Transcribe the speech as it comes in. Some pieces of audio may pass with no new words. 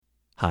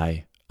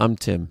Hi, I'm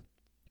Tim.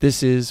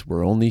 This is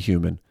We're Only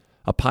Human,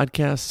 a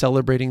podcast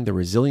celebrating the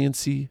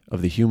resiliency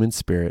of the human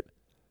spirit.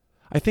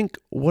 I think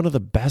one of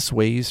the best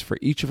ways for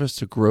each of us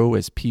to grow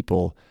as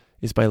people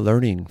is by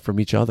learning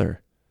from each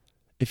other.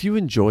 If you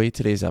enjoy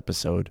today's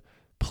episode,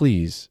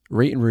 please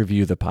rate and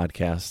review the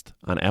podcast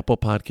on Apple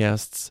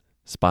Podcasts,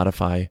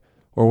 Spotify,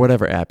 or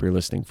whatever app you're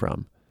listening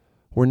from.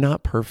 We're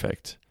not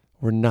perfect.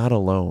 We're not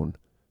alone.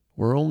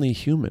 We're only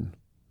human.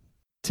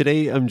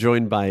 Today, I'm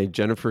joined by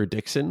Jennifer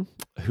Dixon,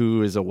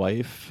 who is a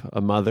wife,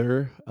 a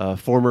mother, a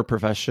former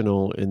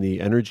professional in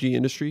the energy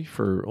industry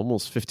for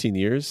almost 15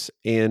 years.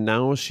 And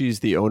now she's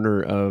the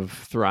owner of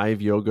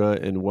Thrive Yoga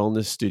and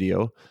Wellness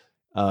Studio,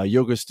 a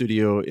yoga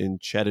studio in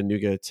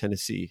Chattanooga,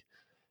 Tennessee.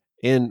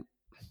 And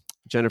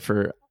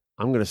Jennifer,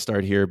 I'm going to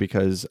start here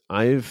because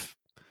I feel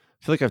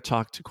like I've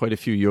talked to quite a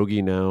few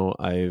yogi now.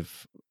 I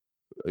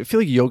feel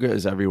like yoga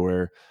is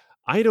everywhere.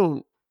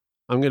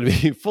 I'm going to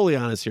be fully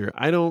honest here.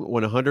 I don't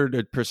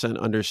 100%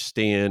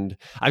 understand.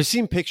 I've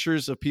seen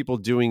pictures of people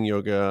doing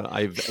yoga.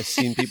 I've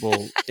seen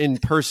people in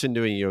person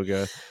doing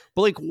yoga.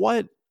 But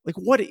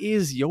what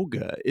is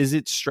yoga? Is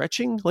it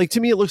stretching? Like, to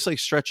me, it looks like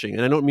stretching.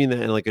 And I don't mean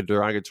that in like a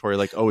derogatory,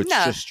 like, oh, it's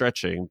just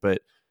stretching. But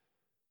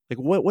like,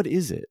 what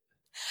is it?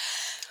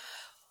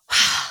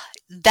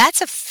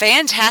 That's a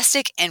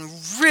fantastic and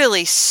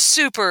really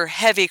super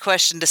heavy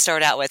question to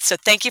start out with. So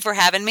thank you for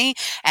having me.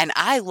 And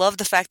I love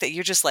the fact that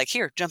you're just like,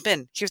 here, jump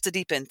in. Here's the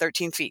deep end,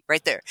 13 feet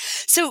right there.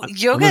 So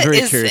yoga I'm a very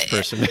is, curious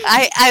person.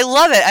 I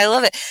love it. I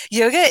love it.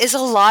 Yoga is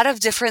a lot of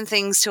different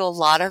things to a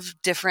lot of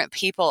different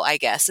people, I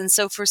guess. And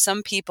so for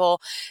some people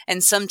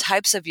and some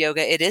types of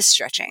yoga, it is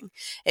stretching.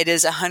 It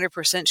is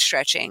 100%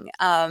 stretching.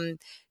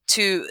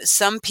 To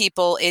some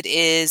people, it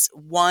is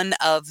one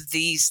of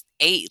these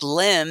 8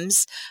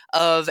 limbs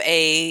of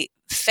a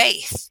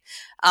faith.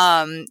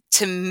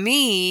 To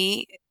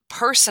me,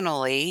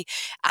 personally,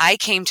 I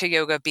came to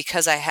yoga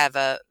because I have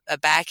a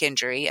back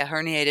injury, a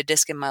herniated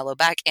disc in my low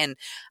back, and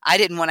I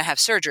didn't want to have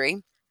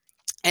surgery.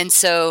 And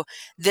so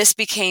this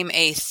became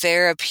a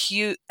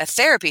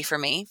therapy for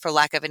me, for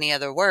lack of any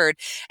other word.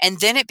 And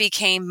then it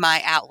became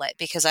my outlet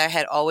because I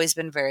had always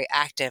been very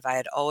active. I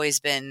had always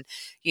been,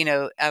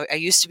 I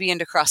used to be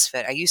into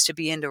CrossFit. I used to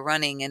be into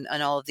running and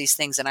all of these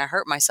things. And I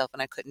hurt myself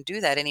and I couldn't do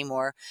that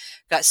anymore.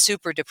 Got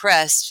super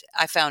depressed.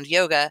 I found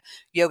yoga.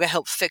 Yoga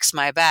helped fix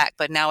my back,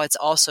 but now it's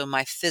also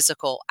my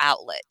physical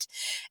outlet.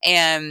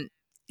 And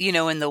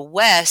in the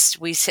West,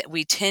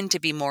 we tend to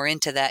be more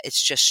into that.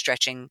 It's just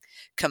stretching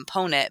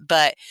component.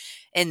 But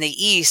in the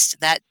East,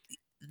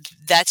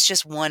 that's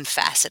just one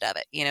facet of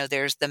it.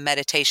 There's the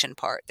meditation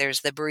part,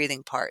 there's the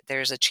breathing part,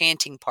 there's a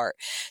chanting part,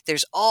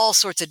 there's all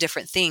sorts of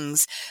different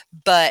things.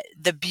 But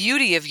the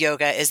beauty of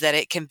yoga is that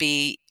it can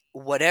be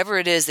whatever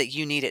it is that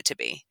you need it to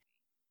be.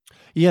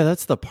 Yeah,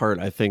 that's the part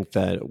I think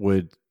that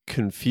would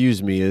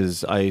confuse me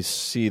is I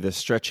see the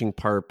stretching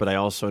part, but I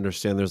also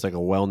understand there's like a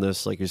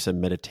wellness, like you said,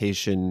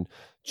 meditation,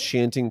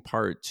 chanting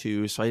part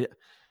too. So I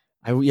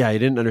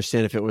didn't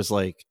understand if it was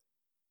like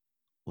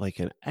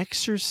an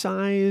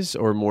exercise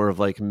or more of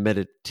like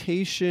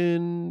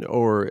meditation,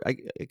 or I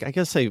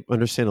guess I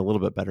understand a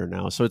little bit better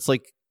now. So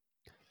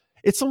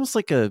it's almost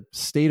like a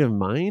state of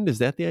mind. Is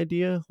that the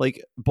idea?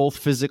 Like both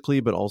physically,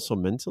 but also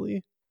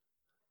mentally?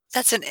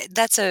 That's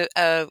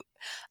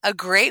a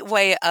great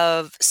way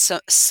of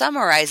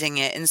summarizing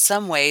it in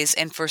some ways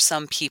and for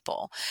some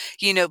people,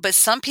 but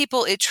some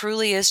people, it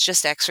truly is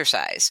just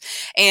exercise.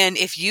 And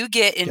if you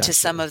get into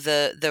some of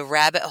the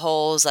rabbit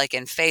holes, like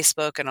in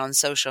Facebook and on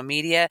social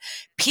media,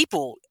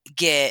 people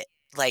get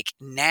like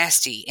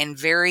nasty and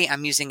very,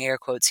 I'm using air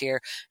quotes here,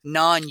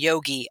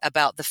 non-yogi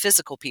about the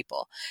physical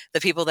people,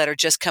 the people that are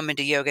just coming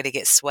to yoga to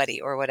get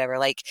sweaty or whatever,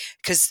 like,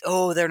 because,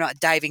 they're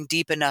not diving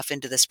deep enough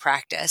into this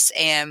practice.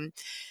 And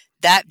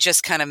that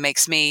just kind of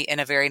makes me, in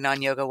a very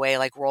non-yoga way,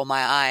 like roll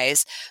my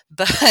eyes.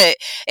 But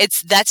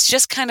that's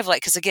just kind of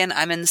like, because again,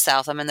 I'm in the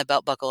South, I'm in the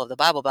belt buckle of the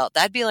Bible Belt.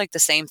 That'd be like the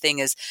same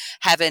thing as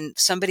having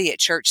somebody at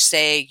church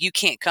say, you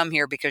can't come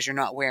here because you're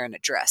not wearing a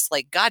dress.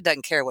 Like, God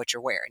doesn't care what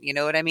you're wearing. You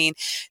know what I mean?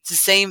 It's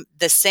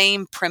the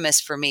same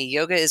premise for me.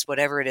 Yoga is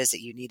whatever it is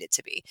that you need it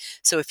to be.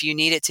 So if you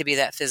need it to be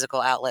that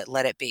physical outlet,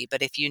 let it be.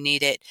 But if you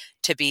need it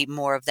to be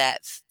more of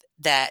that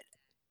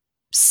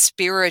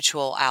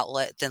spiritual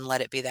outlet, then let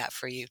it be that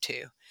for you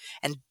too.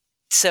 And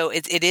so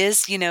it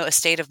is, a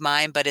state of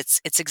mind, but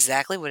it's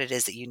exactly what it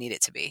is that you need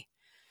it to be.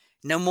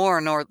 No more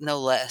nor no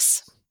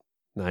less.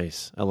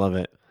 Nice. I love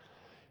it.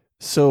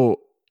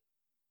 So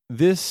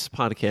this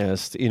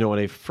podcast, when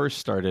I first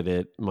started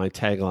it, my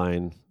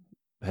tagline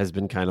has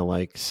been kind of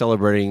like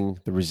celebrating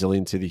the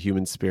resilience of the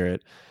human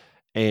spirit.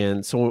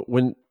 And so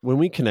when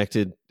we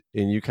connected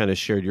and you kind of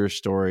shared your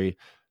story,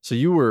 so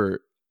you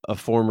were a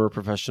former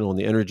professional in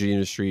the energy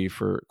industry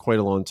for quite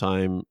a long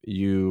time.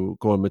 You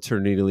go on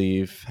maternity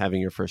leave, having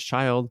your first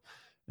child,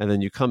 and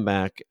then you come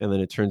back, and then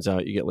it turns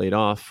out you get laid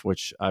off,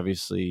 which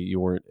obviously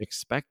you weren't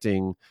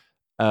expecting.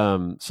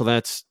 So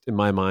that's, in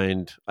my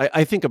mind,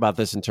 I think about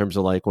this in terms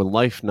of like when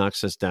life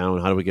knocks us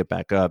down, how do we get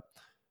back up?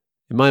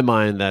 In my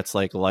mind, that's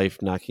like life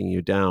knocking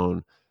you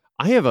down.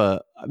 I have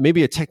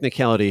maybe a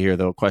technicality here,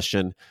 though,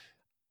 question.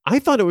 I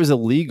thought it was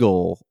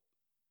illegal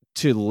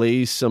to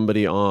lay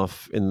somebody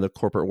off in the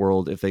corporate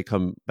world if they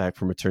come back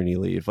from maternity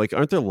leave. Like,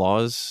 aren't there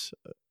laws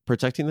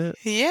protecting that?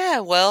 Yeah,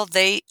 well,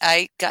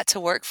 I got to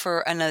work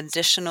for an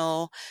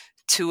additional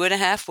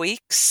 2.5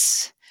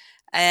 weeks,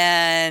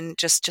 and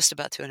just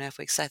about 2.5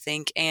 weeks, I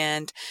think.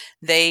 And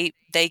they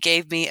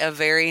gave me a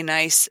very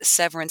nice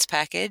severance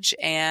package,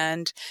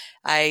 and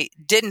I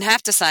didn't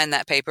have to sign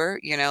that paper.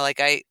 Like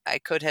I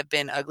could have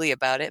been ugly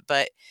about it,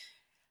 but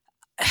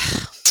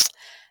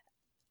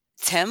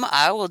Tim,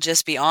 I will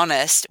just be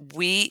honest.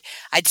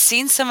 I'd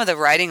seen some of the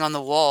writing on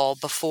the wall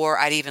before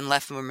I'd even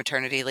left for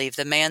maternity leave.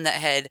 The man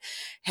that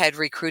had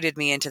recruited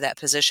me into that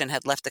position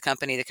had left the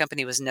company. The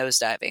company was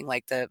nosediving.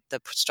 Like the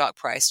stock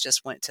price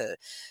just went to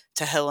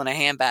hell in a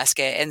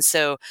handbasket. And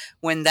so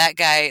when that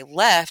guy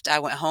left, I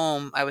went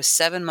home. I was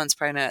 7 months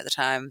pregnant at the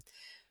time.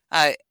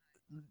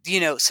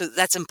 So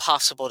that's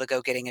impossible to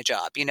go getting a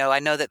job. I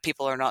know that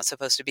people are not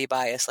supposed to be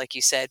biased, like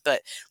you said,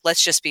 but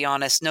let's just be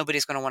honest.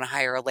 Nobody's going to want to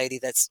hire a lady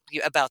that's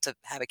about to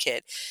have a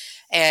kid.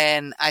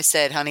 And I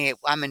said, honey,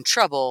 I'm in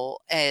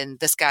trouble. And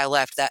this guy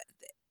left. That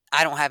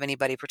I don't have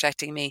anybody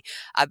protecting me.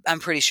 I'm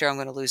pretty sure I'm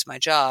going to lose my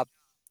job.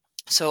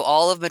 So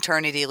all of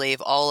maternity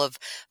leave, all of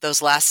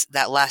that last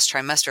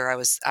trimester,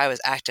 I was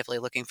actively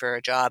looking for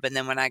a job. And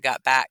then when I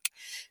got back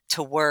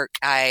to work,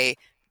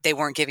 they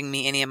weren't giving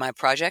me any of my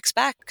projects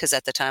back because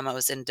at the time I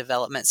was in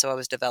development. So I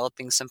was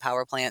developing some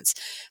power plants,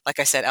 like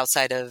I said,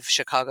 outside of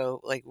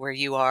Chicago, like where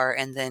you are,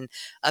 and then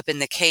up in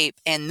the Cape.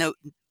 And no,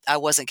 I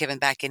wasn't given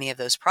back any of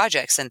those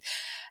projects. And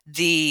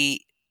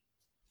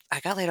I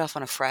got laid off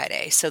on a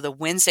Friday. So the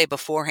Wednesday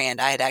beforehand,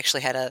 I had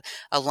actually had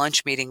a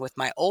lunch meeting with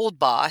my old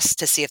boss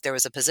to see if there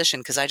was a position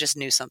because I just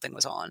knew something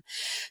was on.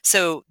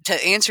 So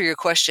to answer your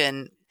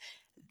question,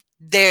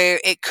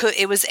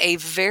 it was a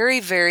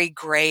very, very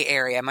gray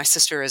area. My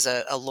sister is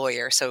a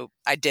lawyer, so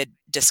I did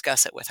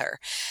discuss it with her.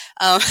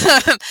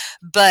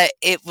 But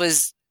it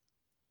was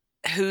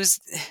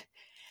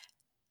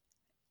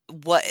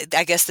what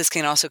I guess this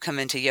can also come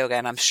into yoga,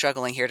 and I'm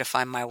struggling here to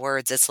find my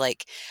words. It's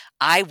like,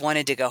 I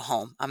wanted to go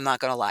home. I'm not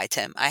going to lie,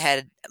 Tim. I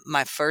had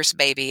my first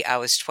baby. I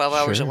was 12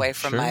 hours away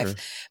from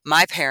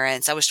my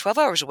parents. I was 12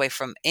 hours away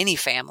from any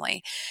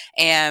family.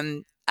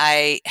 And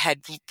I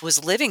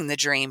was living the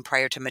dream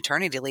prior to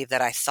maternity leave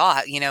that I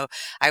thought,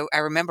 I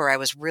remember I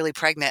was really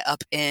pregnant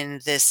up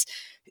in this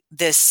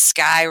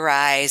sky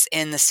rise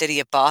in the city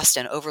of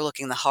Boston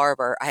overlooking the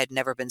harbor. I had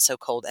never been so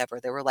cold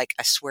ever. There were, like,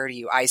 I swear to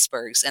you,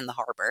 icebergs in the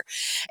harbor.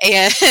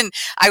 And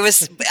I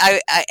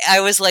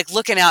was like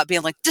looking out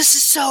being like, this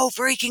is so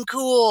freaking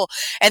cool.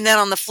 And then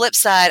on the flip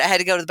side, I had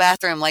to go to the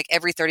bathroom like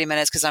every 30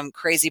 minutes because I'm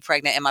crazy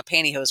pregnant and my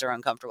pantyhose are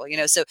uncomfortable,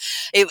 so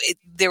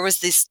there was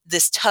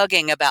this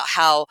tugging about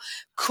how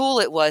cool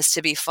it was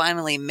to be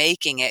finally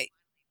making it,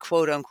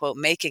 quote unquote,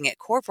 making it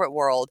corporate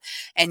world.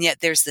 And yet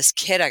there's this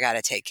kid I got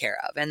to take care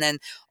of. And then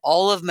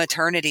all of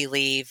maternity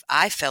leave,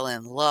 I fell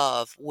in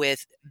love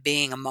with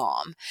being a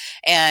mom,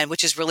 and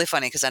which is really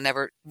funny because I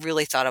never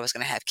really thought I was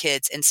going to have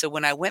kids. And so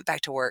when I went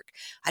back to work,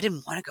 I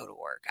didn't want to go to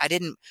work. I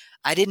didn't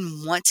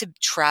want to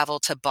travel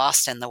to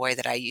Boston the way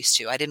that I used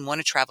to. I didn't want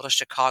to travel to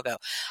Chicago.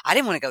 I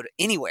didn't want to go to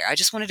anywhere. I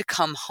just wanted to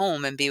come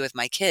home and be with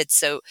my kids.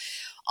 So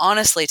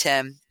honestly,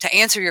 Tim, to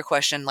answer your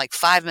question, like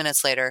 5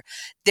 minutes later,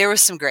 there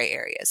was some gray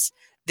areas.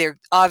 There,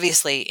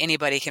 obviously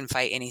anybody can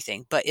fight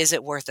anything, but is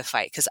it worth the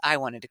fight? Because I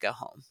wanted to go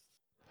home.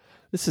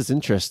 This is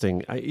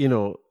interesting.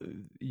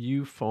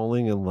 You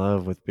falling in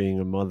love with being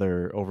a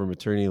mother over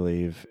maternity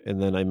leave.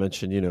 And then I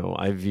mentioned,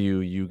 I view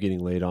you getting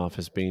laid off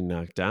as being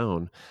knocked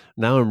down.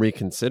 Now I'm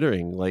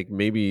reconsidering, like,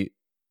 maybe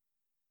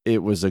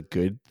it was a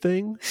good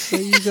thing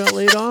that you got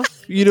laid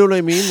off. You know what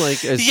I mean?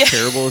 Like, as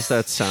terrible as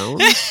that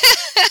sounds.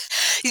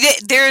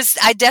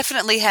 I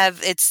definitely have,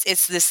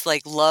 it's this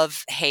like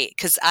love hate,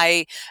 because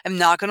I am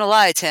not going to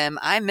lie, Tim,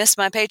 I miss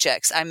my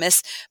paychecks.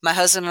 My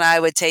husband and I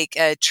would take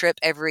a trip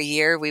every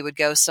year. We would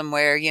go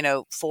somewhere,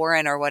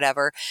 foreign or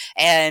whatever.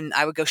 And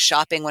I would go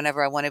shopping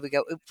whenever I wanted to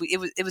go.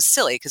 It was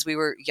silly because we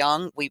were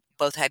young. We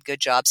both had good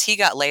jobs. He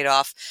got laid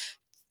off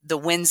the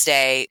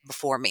Wednesday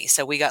before me.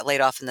 So we got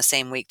laid off in the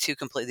same week, two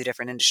completely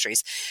different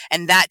industries.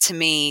 And that to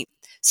me,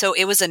 so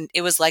it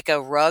was like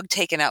a rug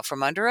taken out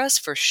from under us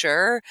for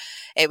sure.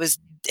 It was,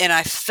 and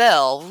I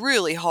fell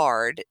really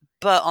hard.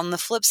 But on the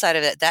flip side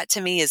of it, that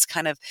to me is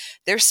kind of,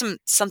 there's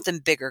something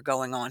bigger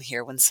going on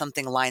here when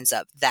something lines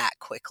up that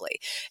quickly.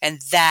 And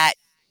that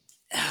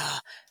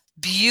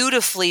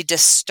beautifully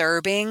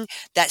disturbing,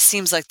 that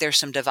seems like there's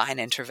some divine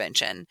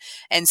intervention.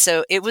 And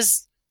so it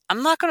was,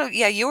 I'm not going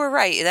to, you were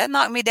right. That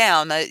knocked me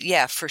down.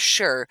 For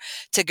sure.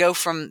 To go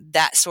from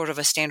that sort of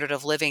a standard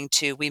of living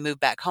to, we moved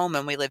back home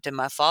and we lived in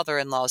my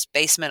father-in-law's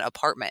basement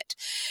apartment.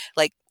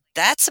 Like,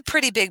 that's a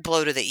pretty big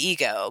blow to the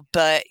ego.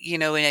 But,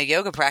 in a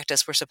yoga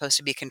practice, we're supposed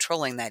to be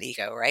controlling that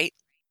ego, right?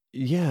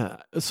 Yeah.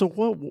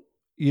 So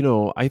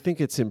I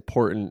think it's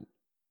important.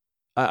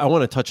 I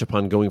want to touch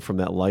upon going from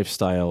that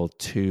lifestyle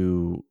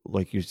to,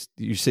 like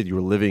you said, you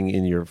were living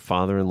in your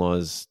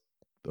father-in-law's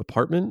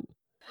apartment.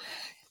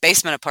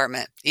 Basement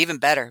apartment, even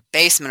better.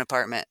 Basement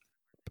apartment.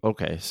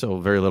 Okay, so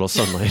very little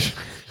sunlight.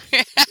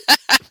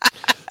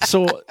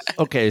 So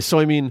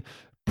I mean,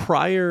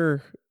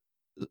 prior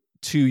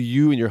to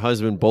you and your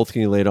husband both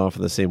getting laid off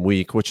in the same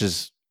week, which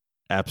is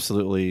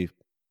absolutely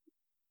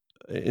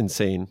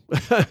insane.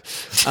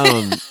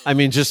 I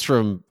mean, just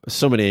from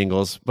so many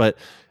angles. But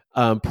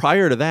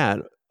prior to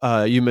that,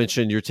 you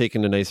mentioned you're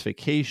taking a nice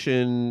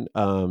vacation.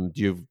 Do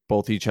you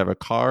both each have a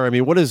car? I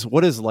mean, what is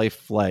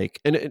life like?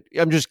 And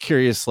I'm just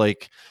curious,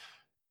 like,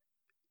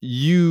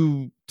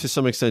 you to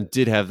some extent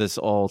did have this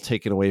all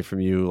taken away from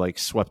you, like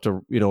swept,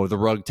 the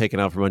rug taken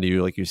out from under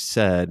you, like you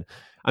said.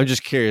 I'm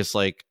just curious,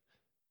 like,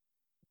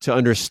 to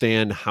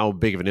understand how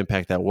big of an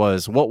impact that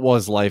was. What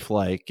was life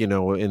like, in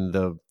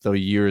the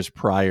years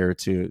prior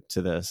to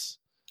this?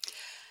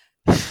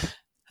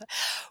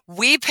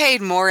 We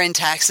paid more in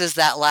taxes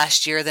that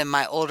last year than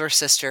my older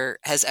sister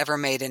has ever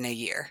made in a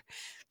year.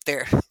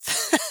 There,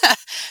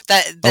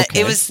 that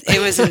Okay. it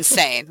was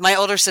insane. My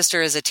older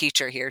sister is a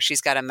teacher here.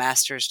 She's got a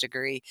master's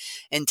degree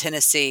in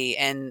Tennessee,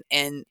 and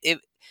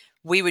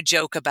we would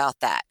joke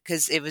about that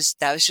because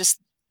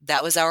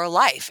that was our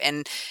life.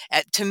 And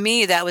to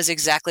me, that was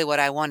exactly what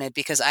I wanted,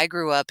 because I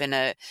grew up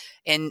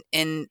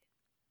in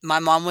my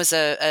mom was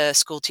a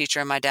school teacher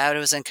and my dad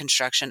was in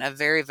construction, a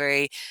very,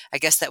 very, I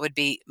guess that would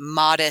be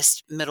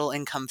modest middle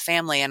income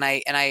family. And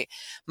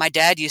my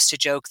dad used to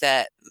joke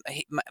that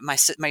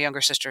my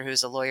younger sister,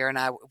 who's a lawyer, and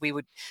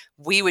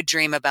we would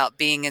dream about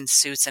being in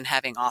suits and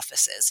having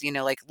offices,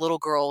 like little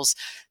girls.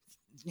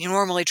 You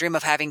normally dream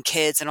of having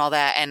kids and all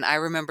that. And I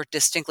remember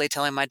distinctly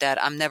telling my dad,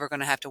 I'm never going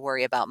to have to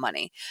worry about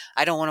money.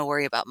 I don't want to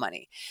worry about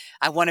money.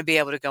 I want to be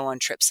able to go on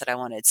trips that I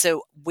wanted.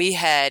 So my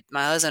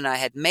husband and I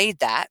had made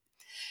that.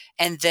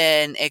 And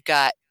then it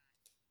got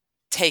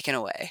taken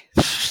away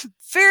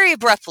very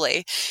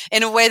abruptly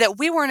in a way that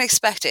we weren't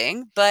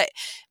expecting, but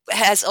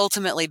has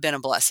ultimately been a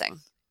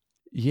blessing.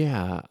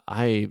 Yeah.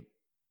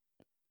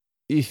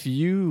 If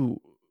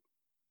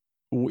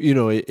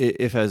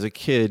if as a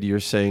kid you're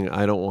saying,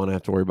 I don't want to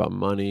have to worry about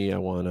money, I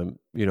want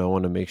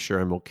to make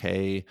sure I'm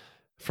okay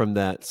from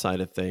that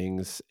side of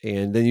things.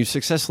 And then you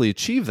successfully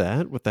achieve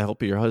that with the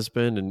help of your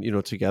husband,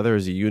 and, together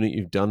as a unit,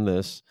 you've done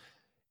this.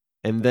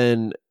 And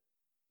then,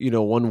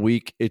 one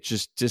week it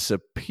just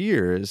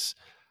disappears.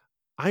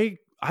 I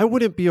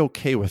wouldn't be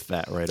okay with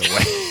that right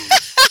away.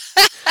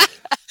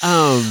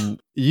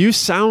 You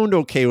sound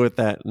okay with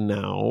that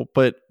now,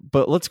 but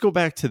let's go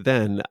back to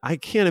then. I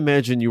can't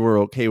imagine you were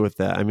okay with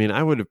that. I mean,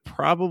 I would have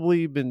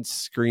probably been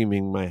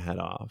screaming my head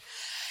off.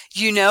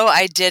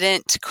 I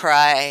didn't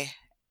cry.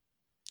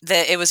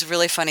 It was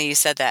really funny you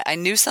said that. I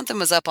knew something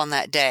was up on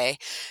that day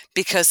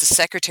because the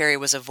secretary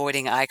was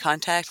avoiding eye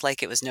contact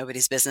like it was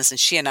nobody's business. And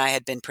she and I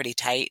had been pretty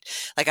tight.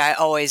 Like, I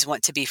always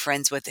want to be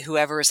friends with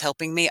whoever is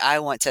helping me. I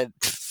want to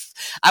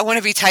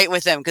be tight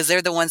with them because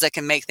they're the ones that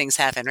can make things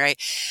happen.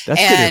 Right. That's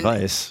good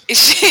advice.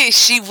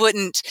 She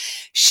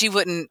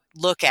wouldn't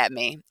look at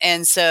me.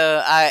 And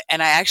so I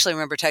actually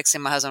remember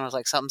texting my husband. I was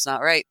like, something's not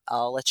right.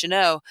 I'll let you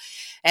know.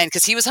 And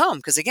cause he was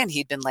home, cause again,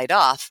 he'd been laid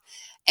off.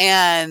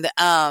 And,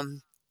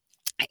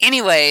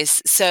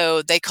 anyways,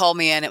 so they called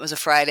me in. It was a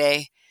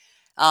Friday,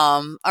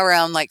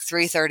 around like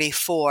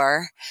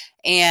 3:34,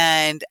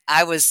 and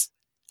I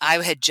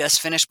had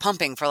just finished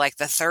pumping for like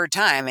the third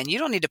time, and you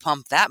don't need to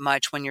pump that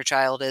much when your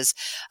child is,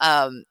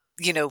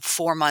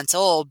 4 months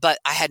old. But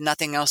I had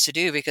nothing else to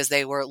do because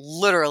they were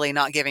literally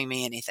not giving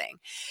me anything,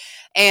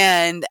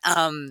 and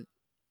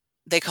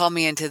they called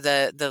me into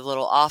the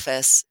little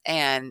office,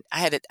 and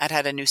I'd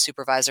had a new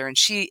supervisor, and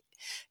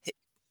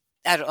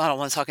I don't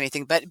want to talk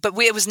anything, but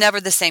it was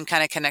never the same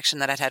kind of connection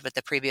that I'd had with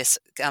the previous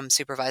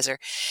supervisor.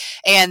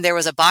 And there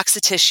was a box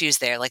of tissues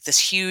there, like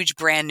this huge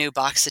brand new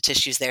box of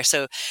tissues there.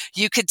 So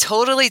you could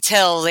totally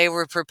tell they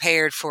were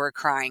prepared for a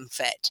crying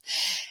fit.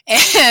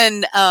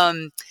 And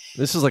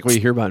this is like what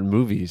you hear about in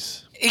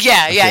movies.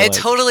 Yeah. It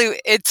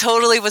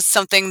totally was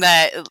something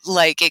that,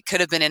 like, it could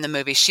have been in the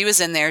movie. She was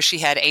in there. She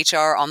had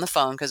HR on the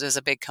phone because it was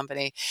a big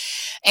company.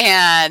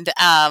 And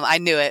I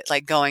knew it,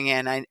 like, going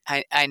in,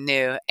 I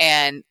knew.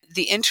 And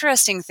the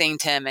interesting thing,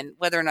 Tim, and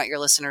whether or not your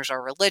listeners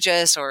are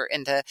religious or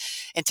into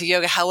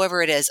yoga,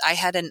 however it is, I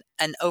had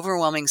an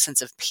overwhelming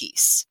sense of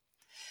peace.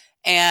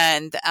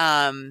 And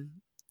that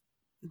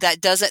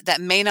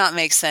may not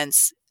make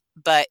sense,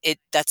 but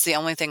that's the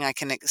only thing I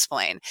can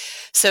explain.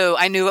 So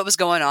I knew what was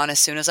going on as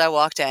soon as I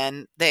walked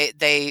in.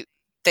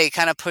 They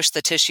kind of pushed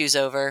the tissues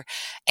over,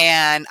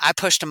 and I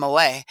pushed them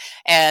away.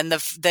 And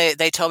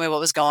they told me what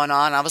was going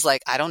on. I was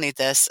like, I don't need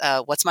this.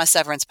 What's my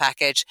severance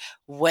package?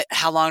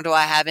 How long do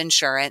I have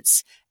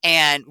insurance?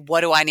 And what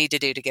do I need to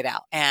do to get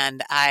out?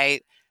 And I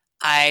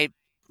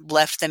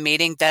left the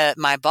meeting.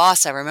 My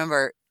boss, I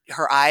remember,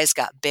 her eyes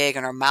got big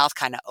and her mouth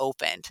kind of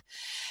opened.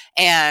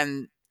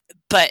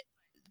 But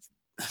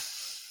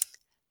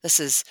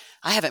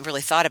I haven't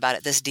really thought about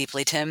it this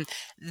deeply, Tim.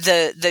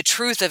 The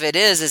truth of it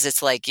is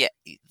it's like, yeah,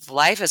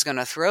 life is going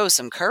to throw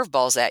some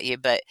curveballs at you.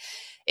 But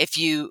if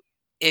you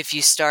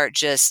start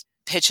just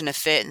pitching a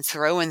fit and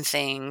throwing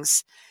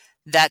things,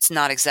 that's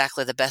not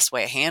exactly the best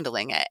way of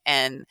handling it.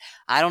 And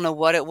I don't know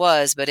what it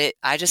was, but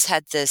I just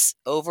had this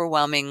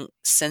overwhelming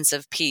sense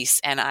of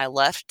peace, and I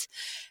left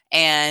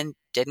and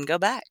didn't go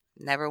back.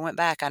 Never went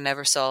back. I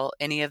never saw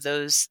any of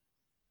those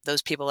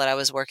people that I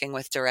was working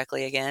with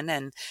directly again.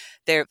 And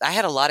I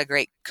had a lot of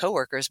great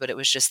coworkers, but it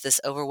was just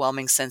this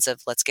overwhelming sense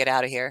of let's get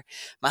out of here.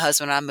 My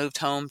husband and I moved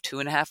home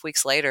 2.5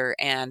 weeks later,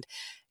 and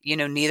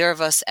neither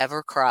of us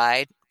ever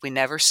cried. We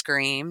never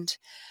screamed.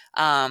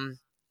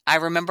 I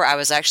remember I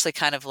was actually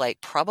kind of like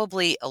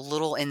probably a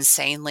little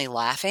insanely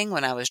laughing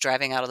when I was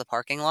driving out of the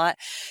parking lot.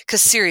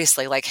 Because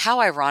seriously, like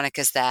how ironic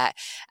is that?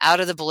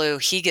 Out of the blue,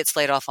 he gets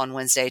laid off on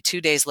Wednesday.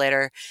 2 days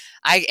later,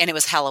 and it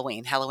was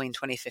Halloween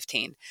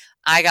 2015.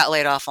 I got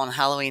laid off on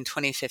Halloween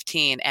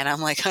 2015. And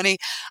I'm like, honey,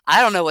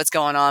 I don't know what's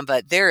going on,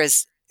 but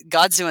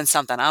God's doing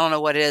something. I don't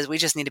know what it is. We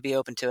just need to be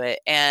open to it.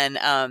 And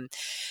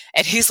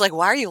he's like,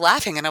 why are you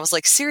laughing? And I was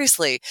like,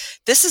 seriously,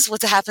 this is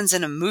what happens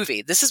in a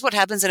movie. This is what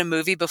happens in a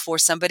movie before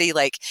somebody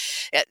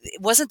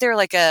wasn't there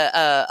like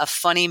a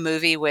funny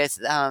movie with,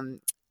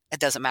 it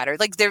doesn't matter.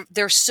 Like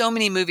there's so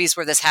many movies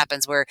where this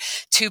happens, where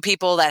two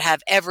people that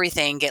have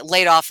everything get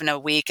laid off in a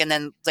week and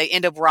then they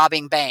end up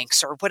robbing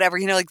banks or whatever.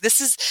 Like this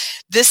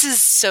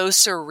is so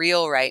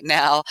surreal right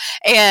now,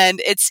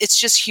 and it's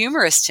just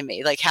humorous to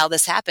me, like how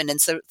this happened. And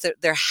so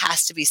there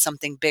has to be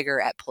something bigger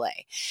at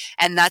play,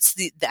 and that's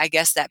I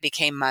guess that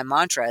became my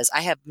mantra. Is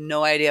I have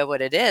no idea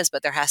what it is,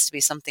 but there has to be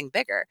something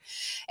bigger.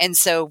 And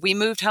so we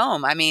moved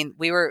home. I mean,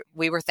 we were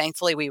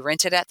thankfully we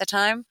rented at the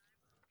time.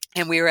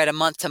 And we were at a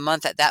month to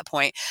month at that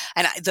point.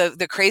 And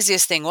the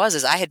craziest thing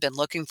is I had been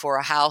looking for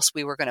a house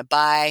we were going to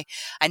buy.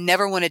 I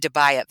never wanted to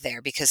buy up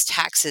there because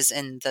taxes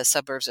in the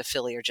suburbs of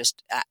Philly are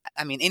just,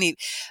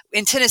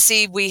 in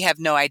Tennessee, we have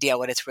no idea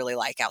what it's really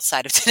like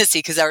outside of Tennessee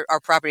because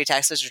our property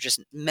taxes are just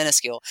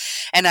minuscule.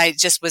 And I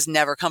just was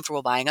never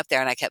comfortable buying up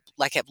there. And I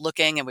kept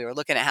looking, and we were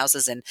looking at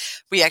houses, and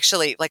we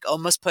actually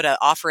almost put an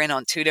offer in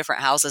on 2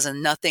 different houses,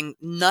 and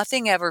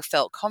nothing ever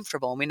felt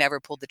comfortable. And we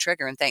never pulled the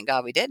trigger. And thank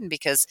God we didn't,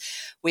 because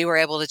we were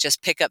able to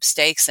just pick up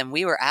stakes, and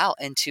we were out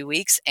in 2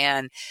 weeks,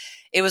 and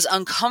it was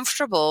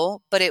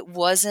uncomfortable, but it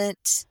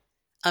wasn't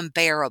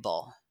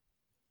unbearable.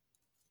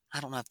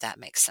 I don't know if that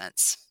makes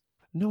sense.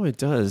 No, it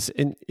does.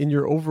 In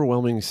your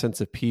overwhelming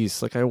sense of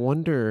peace, like I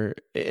wonder,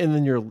 and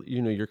then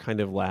you're kind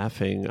of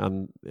laughing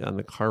on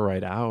the car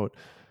ride out.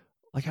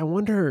 Like I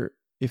wonder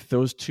if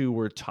those two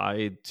were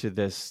tied to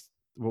this,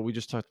 what we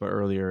just talked about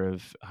earlier,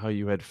 of how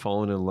you had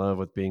fallen in love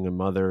with being a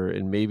mother,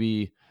 and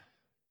maybe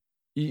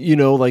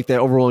like that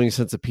overwhelming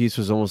sense of peace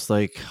was almost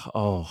like,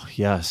 oh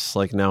yes,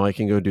 like now I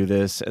can go do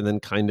this. And then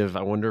kind of,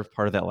 I wonder if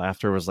part of that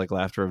laughter was like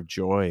laughter of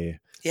joy.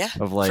 Yeah,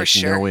 of like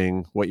sure.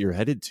 Knowing what you're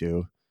headed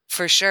to.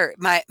 For sure.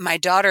 My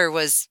daughter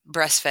was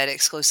breastfed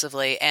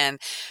exclusively, and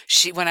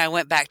when I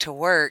went back to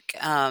work,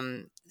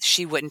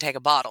 she wouldn't take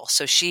a bottle.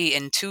 So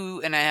in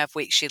 2.5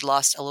 weeks, she'd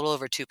lost a little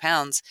over 2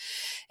 pounds.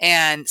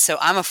 And so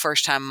I'm a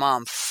first-time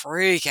mom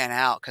freaking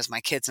out because my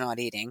kid's not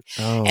eating.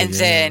 Oh, and yeah.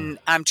 Then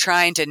I'm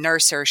trying to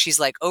nurse her. She's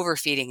like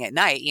overfeeding at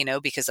night,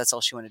 because that's all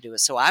she wanted to do.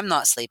 So I'm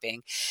not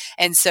sleeping.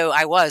 And so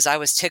I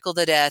was tickled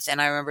to death.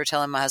 And I remember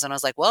telling my husband, I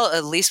was like, well,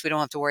 at least we don't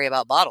have to worry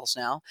about bottles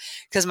now.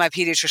 Because my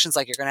pediatrician's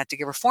like, you're going to have to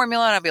give her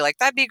formula. And I'd be like,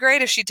 that'd be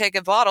great if she'd take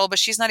a bottle, but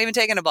she's not even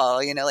taking a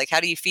bottle. Like,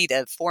 how do you feed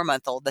a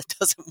 4-month-old that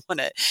doesn't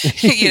want to,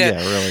 Yeah,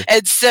 really.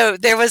 And so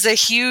there was a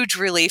huge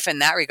relief in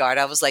that regard.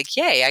 I was like,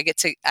 yay, I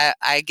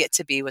get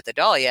to be with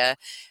Adalia.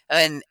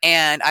 And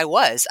I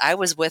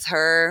was with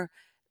her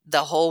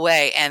the whole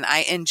way. And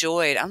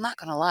I'm not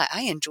going to lie,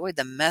 I enjoyed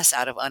the mess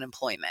out of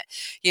unemployment.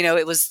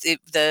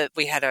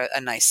 We had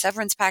a nice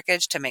severance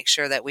package to make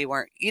sure that we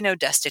weren't,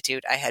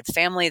 destitute. I had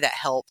family that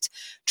helped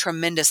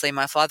tremendously.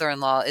 My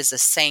father-in-law is a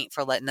saint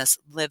for letting us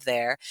live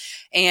there.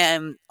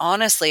 And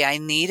honestly, I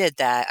needed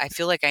that. I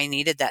feel like I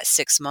needed that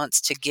 6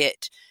 months to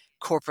get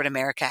corporate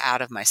America out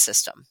of my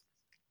system.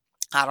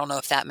 I don't know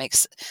if that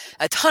makes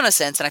a ton of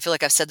sense. And I feel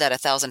like I've said that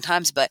 1,000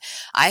 times, but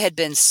I had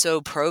been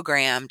so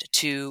programmed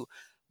to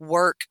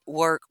work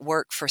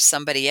for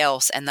somebody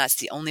else, and that's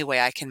the only way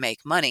I can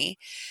make money,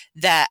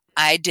 that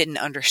I didn't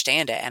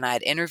understand it. And I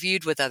had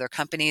interviewed with other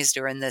companies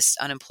during this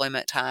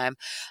unemployment time.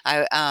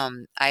 I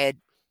had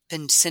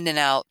been sending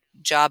out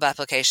job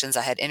applications.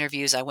 I had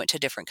interviews. I went to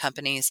different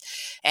companies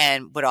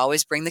and would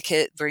always bring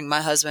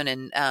my husband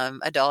and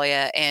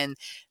Adalia, and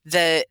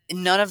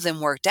none of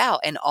them worked out,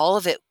 and all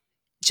of it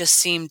just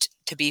seemed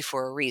to be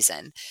for a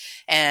reason.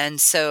 And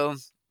so,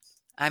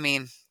 I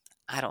mean,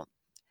 I don't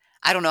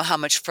know how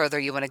much further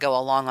you want to go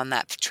along on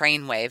that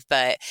train wave,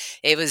 but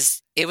it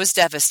was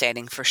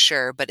devastating for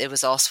sure, but it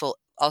was also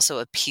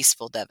a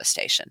peaceful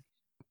devastation.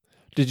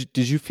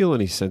 Did you feel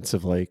any sense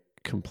of like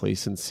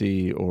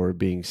complacency or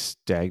being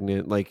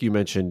stagnant? Like you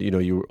mentioned,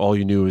 all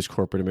you knew was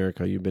corporate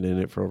America. You've been in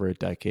it for over a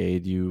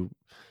decade. You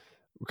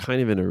were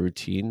kind of in a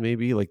routine,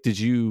 maybe. Like,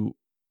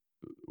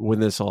 when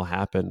this all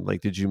happened,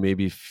 like, did you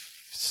maybe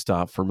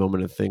stop for a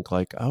moment and think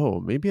like, oh,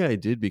 maybe I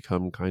did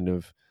become kind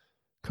of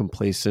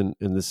complacent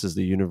and this is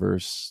the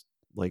universe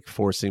like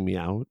forcing me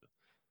out?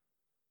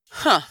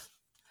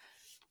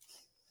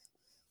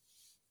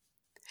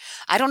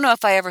 I don't know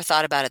if I ever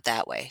thought about it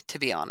that way, to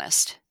be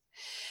honest.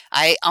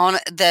 I on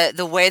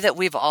the way that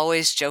we've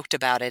always joked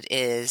about it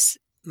is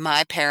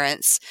my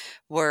parents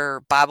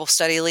were Bible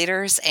study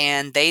leaders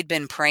and they'd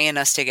been praying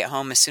us to get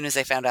home as soon as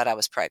they found out I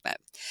was pregnant.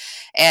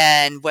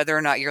 And whether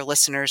or not your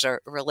listeners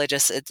are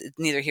religious, it's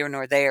neither here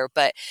nor there,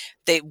 but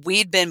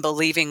we'd been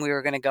believing we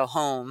were going to go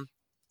home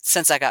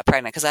since I got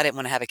pregnant because I didn't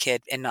want to have a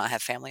kid and not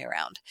have family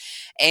around.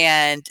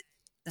 And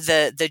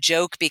the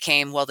joke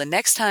became, well, the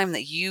next time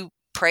that you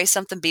pray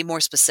something, be more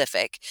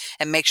specific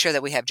and make sure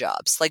that we have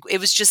jobs. Like it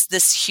was just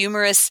this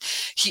humorous,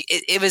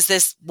 it was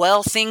this,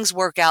 well, things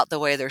work out the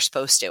way they're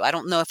supposed to. I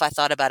don't know if I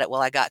thought about it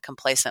while I got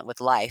complacent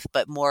with life,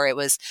 but more it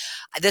was,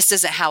 this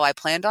isn't how I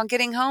planned on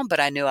getting home,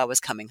 but I knew I was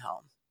coming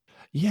home.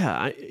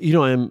 Yeah.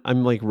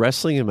 I'm like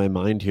wrestling in my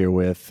mind here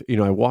with,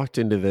 I walked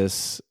into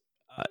this,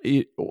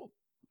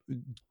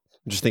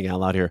 just thinking out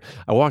loud here.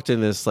 I walked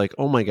in this like,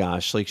 oh my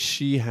gosh, like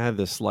she had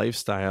this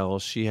lifestyle,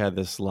 she had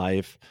this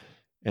life.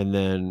 And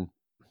then,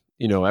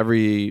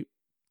 every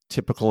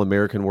typical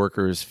American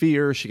worker's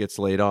fear, she gets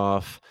laid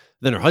off.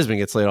 Then her husband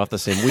gets laid off the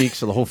same week.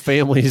 So the whole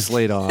family is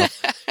laid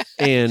off.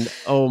 And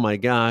oh my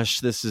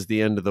gosh, this is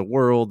the end of the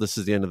world. This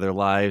is the end of their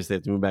lives. They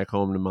have to move back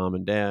home to mom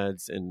and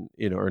dad's and,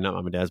 or not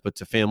mom and dad's, but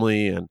to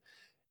family. And,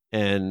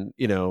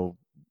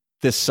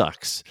 this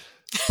sucks.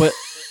 But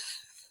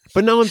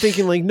now I'm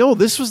thinking like, no,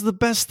 this was the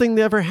best thing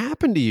that ever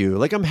happened to you.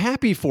 Like, I'm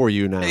happy for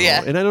you now.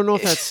 Yeah. And I don't know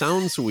if that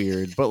sounds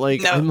weird, but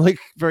like, No. I'm like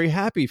very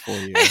happy for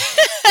you.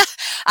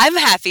 I'm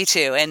happy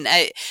too. And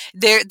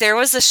there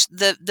was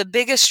the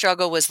biggest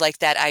struggle was like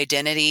that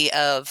identity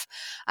of,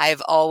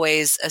 I've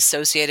always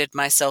associated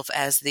myself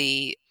as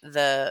the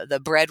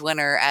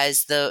breadwinner,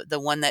 as the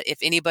one that if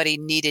anybody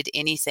needed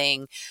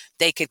anything,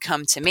 they could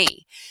come to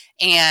me.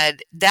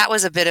 And that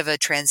was a bit of a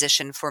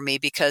transition for me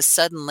because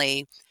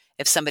suddenly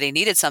if somebody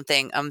needed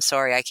something, I'm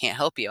sorry, I can't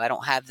help you. I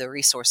don't have the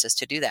resources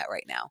to do that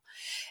right now.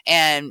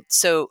 And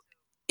so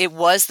it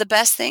was the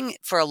best thing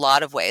for a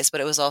lot of ways, but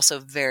it was also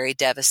very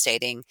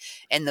devastating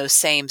in those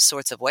same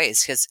sorts of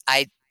ways because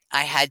I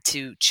had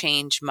to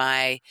change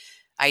my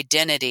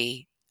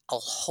identity a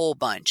whole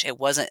bunch. It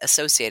wasn't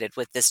associated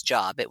with this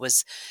job. It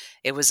was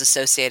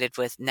associated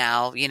with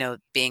now,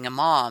 being a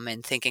mom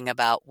and thinking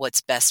about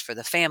what's best for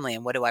the family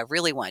and what do I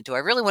really want? Do I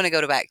really want to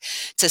go back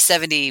to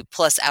 70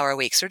 plus hour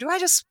weeks, or do I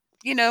just,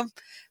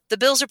 the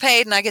bills are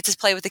paid and I get to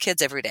play with the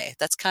kids every day?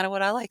 That's kind of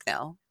what I like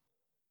now.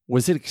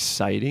 Was it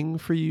exciting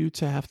for you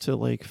to have to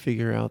like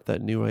figure out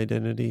that new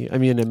identity? I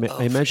mean,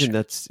 I imagine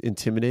that's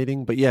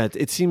intimidating, but yeah,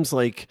 it seems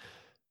like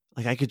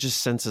I could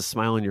just sense a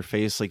smile on your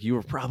face. Like you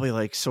were probably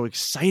like so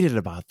excited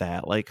about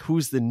that. Like,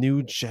 who's the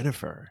new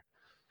Jennifer?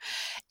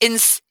 In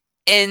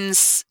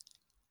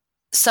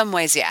some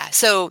ways, yeah.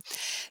 So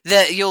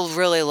you'll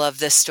really love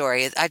this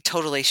story. I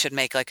totally should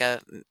make like a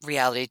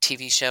reality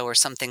TV show or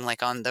something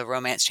like on the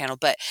Romance Channel.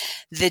 But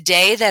the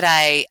day that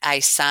I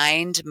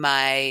signed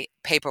my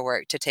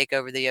paperwork to take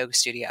over the yoga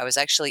studio, I was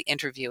actually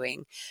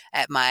interviewing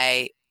at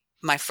my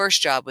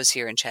first job was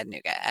here in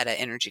Chattanooga at an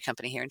energy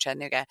company here in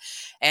Chattanooga.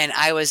 And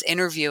I was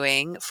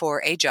interviewing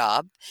for a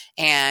job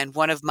and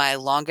one of my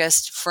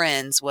longest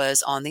friends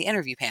was on the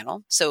interview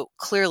panel. So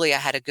clearly I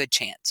had a good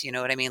chance. You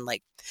know what I mean?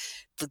 Like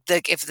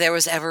if there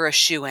was ever a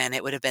shoe-in,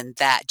 it would have been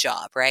that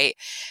job. Right.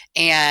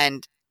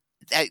 And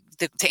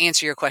to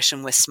answer your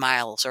question with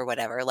smiles or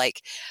whatever,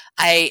 like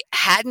I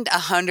hadn't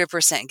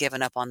 100%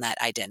 given up on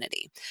that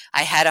identity.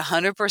 I had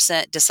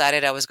 100%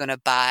 decided I was going to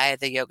buy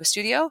the yoga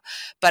studio,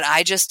 but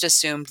I just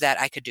assumed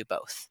that I could do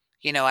both.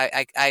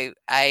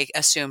 I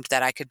assumed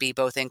that I could be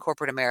both in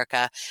corporate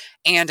America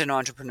and an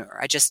entrepreneur.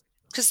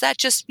 Because that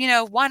just,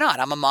 why not?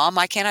 I'm a mom.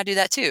 Why can't I do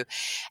that too?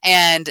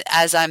 And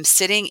as I'm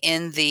sitting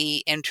in the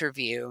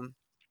interview,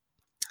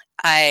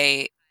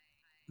 I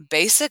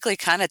basically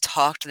kind of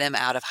talked them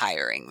out of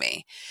hiring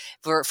me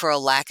for a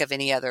lack of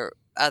any other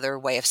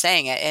way of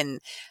saying it.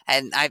 And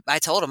I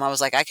told them, I was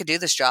like, I could do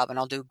this job and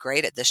I'll do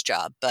great at this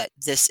job, but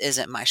this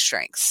isn't my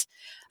strengths.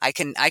 I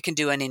can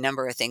do any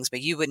number of things,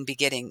 but you wouldn't be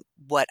getting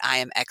what I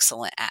am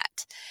excellent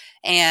at.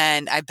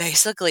 And I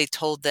basically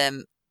told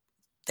them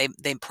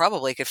they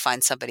probably could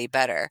find somebody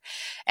better.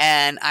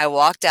 And I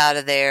walked out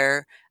of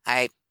there.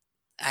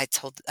 I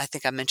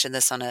think I mentioned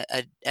this on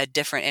a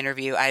different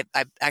interview. I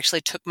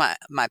actually took my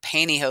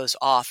pantyhose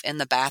off in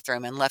the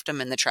bathroom and left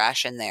them in the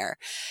trash in there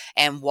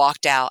and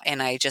walked out.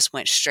 And I just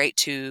went straight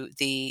to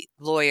the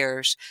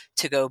lawyers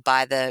to go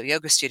buy the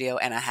yoga studio.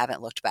 And I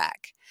haven't looked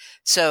back.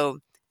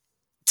 So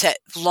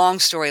long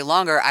story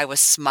longer, I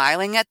was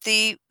smiling at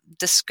the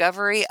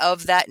discovery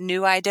of that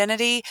new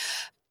identity,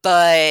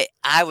 but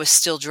I was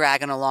still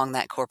dragging along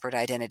that corporate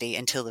identity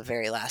until the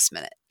very last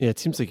minute. Yeah, it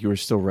seems like you were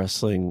still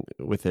wrestling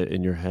with it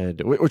in your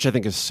head, which I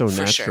think is so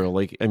natural. Sure.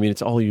 Like, I mean,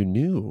 it's all you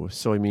knew.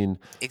 So, I mean,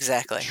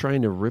 exactly.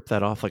 Trying to rip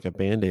that off like a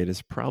Band-Aid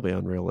is probably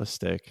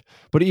unrealistic.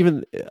 But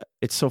even,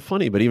 it's so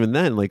funny, but even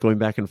then, like going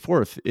back and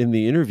forth in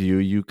the interview,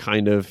 you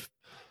kind of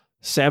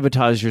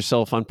sabotage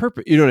yourself on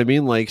purpose. You know what I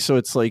mean? Like, so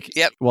it's like,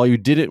 yep. While you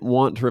didn't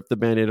want to rip the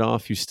Band-Aid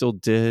off, you still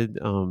did.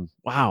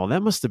 Wow,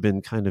 that must have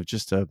been kind of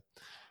just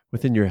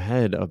within your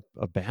head,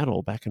 a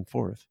battle back and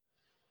forth.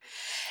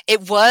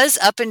 It was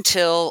up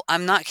until,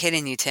 I'm not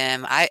kidding you,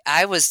 Tim.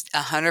 I was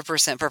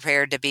 100%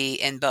 prepared to be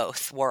in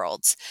both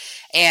worlds.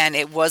 And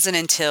it wasn't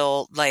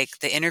until like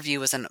the interview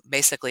was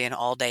basically an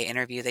all day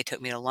interview. They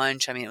took me to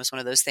lunch. I mean, it was one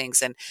of those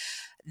things. And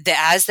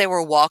as they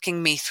were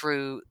walking me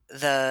through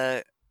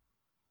the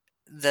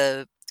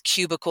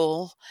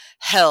cubicle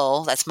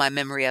hell, that's my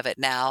memory of it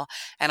now.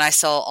 And I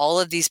saw all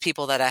of these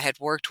people that I had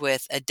worked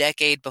with a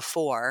decade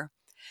before,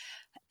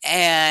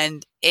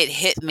 and it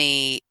hit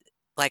me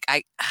like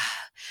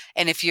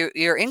and if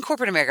you're in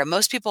corporate America,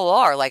 most people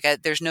are like,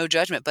 there's no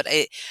judgment, but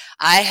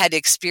I had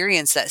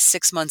experienced that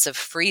 6 months of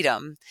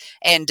freedom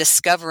and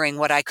discovering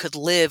what I could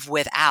live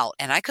without.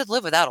 And I could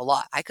live without a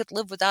lot. I could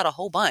live without a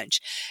whole bunch.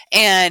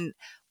 And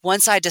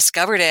once I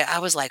discovered it, I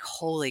was like,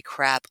 holy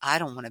crap, I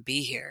don't want to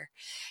be here.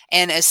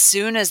 And as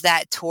soon as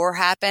that tour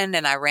happened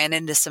and I ran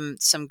into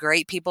some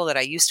great people that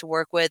I used to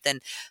work with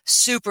and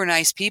super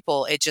nice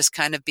people, it just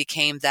kind of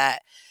became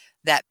that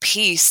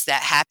piece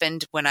that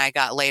happened when I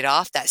got laid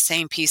off. That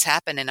same piece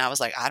happened, and I was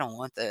like, I don't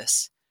want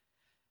this.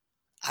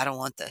 I don't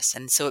want this.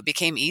 And so it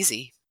became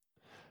easy.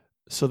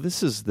 So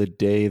this is the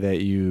day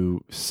that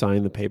you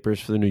signed the papers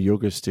for the new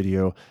yoga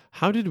studio.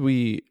 How did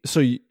we?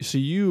 So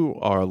you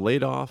are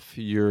laid off.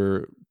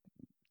 You're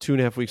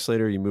 2.5 weeks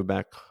later. You move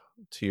back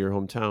to your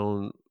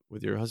hometown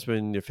with your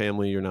husband, your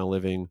family. You're now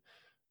living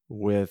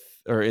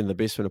in the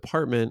basement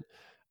apartment.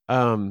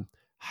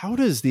 How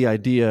does the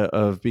idea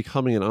of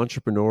becoming an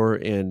entrepreneur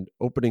and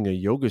opening a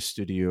yoga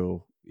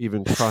studio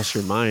even cross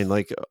your mind?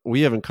 Like,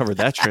 we haven't covered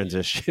that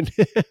transition.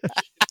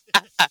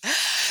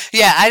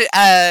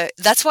 Yeah,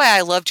 that's why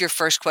I loved your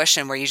first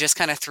question where you just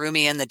kind of threw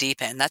me in the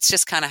deep end. That's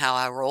just kind of how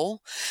I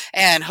roll,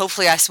 and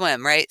hopefully I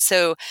swim, right?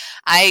 So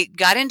I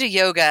got into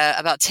yoga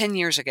about 10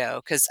 years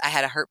ago because I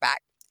had a hurt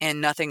back and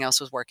nothing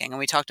else was working. And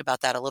we talked about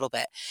that a little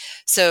bit.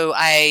 So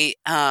I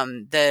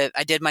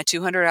did my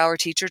 200-hour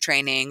teacher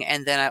training,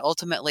 and then I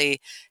ultimately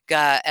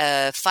got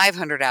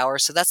 500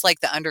 hours. So that's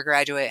like the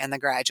undergraduate and the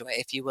graduate,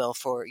 if you will,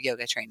 for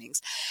yoga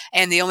trainings.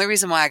 And the only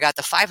reason why I got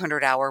the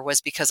 500-hour was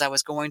because I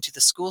was going to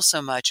the school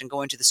so much and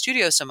going to the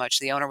studio so much.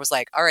 The owner was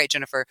like, all right,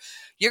 Jennifer,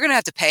 you're going to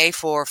have to pay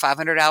for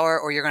 500-hour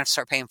or you're going to have to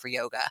start paying for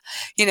yoga,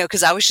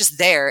 because I was just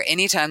there.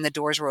 Anytime the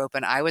doors were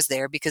open, I was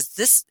there because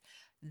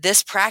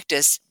this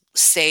practice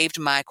saved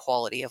my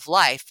quality of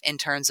life in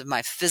terms of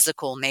my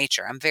physical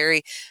nature. I'm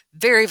very,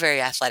 very,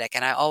 very athletic,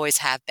 and I always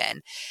have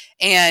been.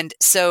 And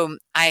so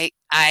I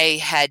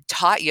had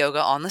taught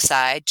yoga on the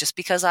side just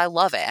because I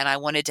love it, and I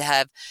wanted to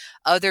have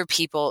other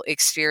people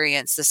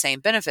experience the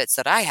same benefits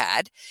that I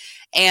had.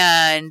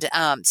 And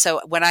so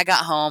when I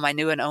got home, I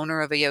knew an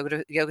owner of a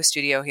yoga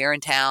studio here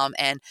in town,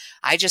 and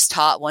I just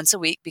taught once a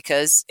week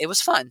because it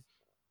was fun.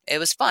 It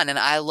was fun, and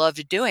I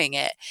loved doing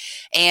it.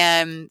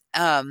 And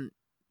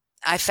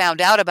I found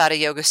out about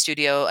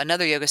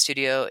another yoga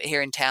studio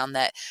here in town,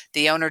 that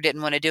the owner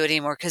didn't want to do it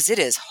anymore because it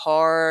is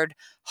hard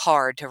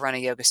to run a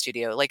yoga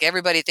studio. Like,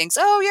 everybody thinks,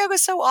 oh, yoga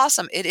is so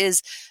awesome. It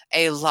is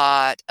a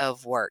lot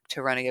of work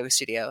to run a yoga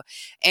studio.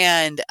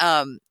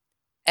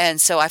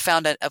 And so I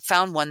found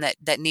one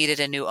that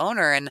needed a new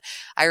owner. And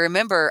I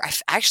remember I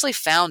actually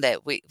found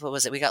it. What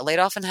was it? We got laid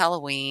off in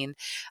Halloween.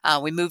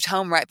 We moved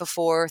home right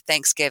before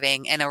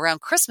Thanksgiving. And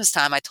around Christmas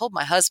time, I told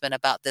my husband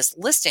about this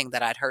listing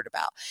that I'd heard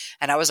about.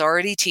 And I was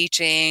already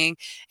teaching.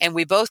 And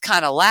we both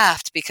kind of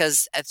laughed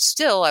because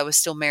I was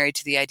still married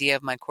to the idea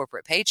of my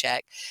corporate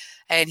paycheck.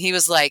 And he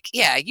was like,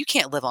 yeah, you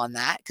can't live on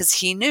that, because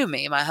he knew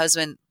me. My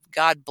husband,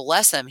 God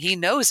bless him, he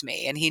knows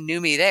me, and he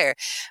knew me there.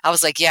 I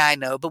was like, yeah, I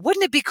know, but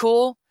wouldn't it be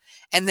cool?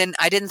 And then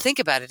I didn't think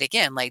about it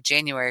again. Like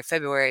January,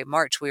 February,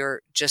 March,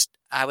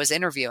 I was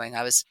interviewing.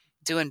 I was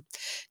doing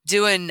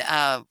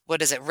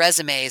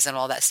resumes and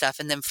all that stuff.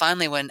 And then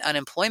finally, when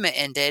unemployment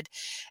ended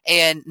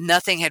and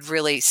nothing had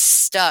really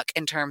stuck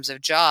in terms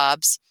of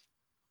jobs,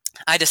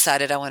 I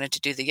decided I wanted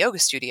to do the yoga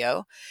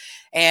studio.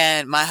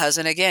 And my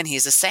husband, again,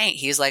 he's a saint.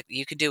 He's like,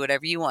 you can do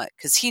whatever you want,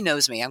 because he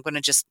knows me. I'm going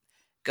to just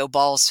go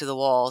balls to the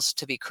walls,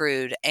 to be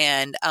crude.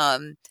 And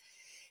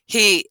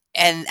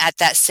and at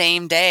that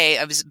same day,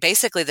 it was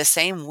basically the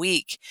same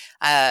week,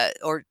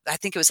 or I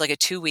think it was like a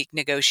 2-week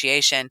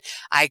negotiation.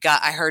 I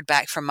heard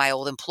back from my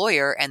old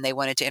employer, and they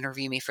wanted to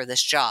interview me for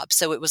this job.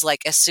 So it was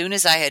like, as soon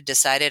as I had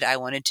decided I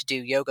wanted to do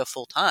yoga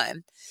full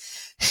time,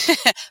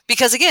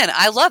 because again,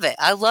 I love it.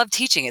 I love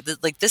teaching it.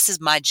 Like, this is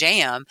my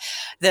jam.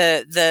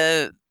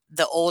 The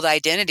old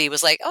identity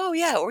was like, oh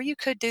yeah, or you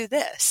could do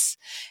this.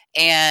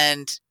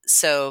 And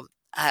so,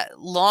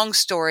 long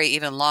story,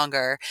 even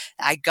longer,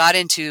 I got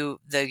into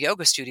the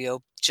yoga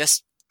studio,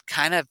 just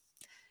kind of,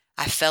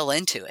 I fell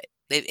into it,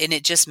 and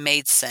it just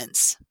made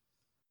sense.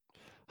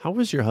 How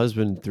was your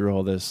husband through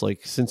all this?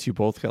 Like, since you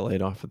both got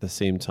laid off at the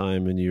same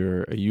time and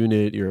you're a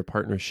unit, you're a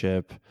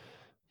partnership,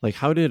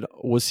 like,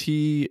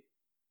 were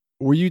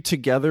you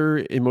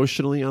together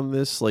emotionally on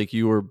this? Like,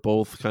 you were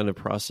both kind of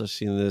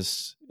processing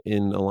this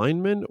in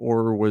alignment,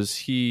 or was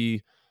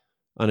he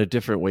on a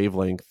different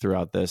wavelength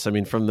throughout this? I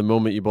mean, from the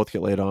moment you both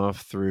get laid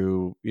off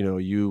through,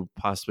 you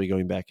possibly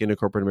going back into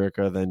corporate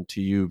America, then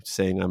to you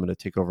saying, I'm going to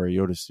take over a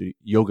yoga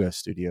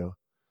studio.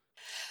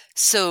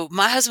 So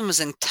my husband was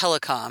in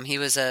telecom. He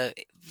was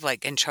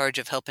like in charge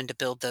of helping to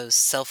build those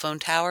cell phone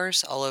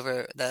towers all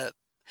over the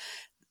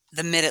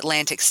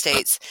mid-Atlantic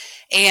states.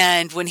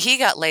 And when he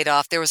got laid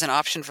off, there was an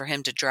option for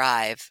him to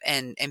drive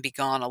and be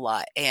gone a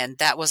lot. And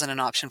that wasn't an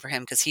option for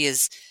him because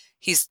he's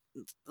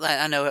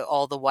I know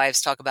all the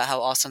wives talk about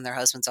how awesome their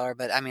husbands are,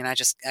 but I mean, I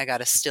got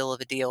a still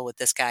of a deal with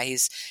this guy.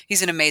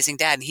 He's an amazing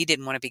dad and he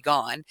didn't want to be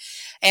gone.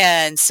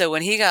 And so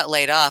when he got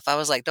laid off, I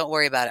was like, don't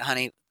worry about it,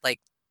 honey. Like,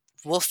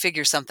 we'll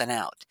figure something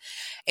out.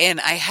 And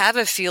I have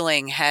a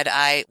feeling had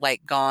I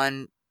like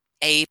gone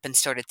ape and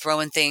started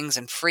throwing things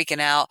and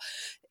freaking out,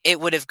 it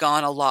would have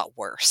gone a lot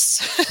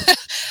worse.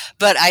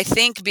 But I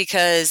think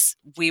because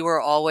we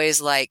were always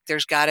like,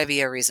 there's got to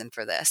be a reason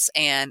for this.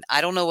 And I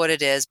don't know what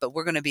it is, but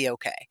we're going to be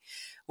okay.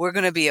 We're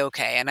going to be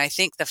okay. And I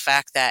think the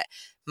fact that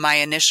my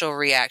initial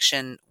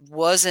reaction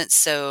wasn't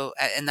so,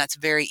 and that's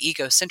very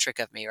egocentric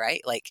of me,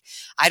 right? Like,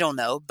 I don't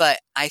know, but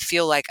I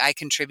feel like I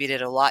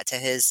contributed a lot to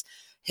his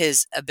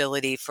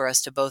ability for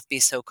us to both be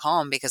so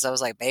calm because I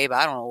was like, babe,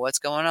 I don't know what's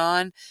going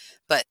on,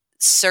 but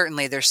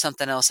certainly there's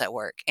something else at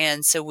work.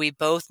 And so we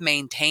both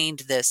maintained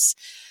this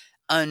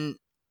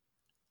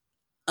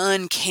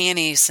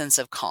uncanny sense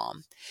of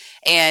calm.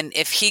 And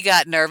if he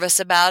got nervous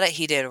about it,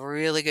 he did a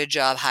really good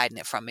job hiding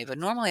it from me. But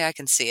normally I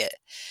can see it.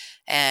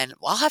 And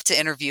I'll have to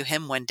interview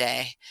him one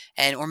day,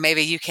 or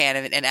maybe you can,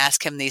 and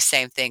ask him these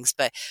same things.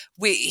 But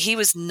he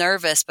was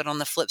nervous, but on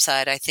the flip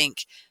side, I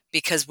think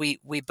because we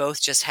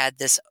both just had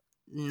this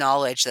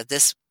knowledge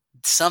that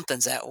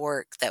something's at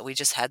work, that we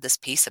just had this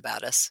peace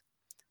about us.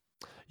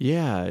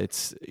 Yeah,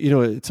 it's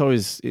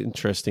always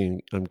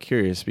interesting. I'm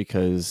curious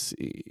because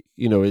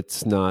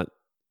it's not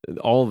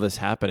all of this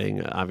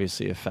happening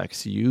obviously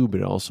affects you,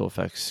 but it also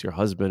affects your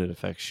husband. It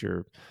affects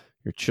your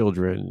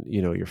children,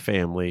 your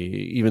family,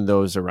 even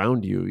those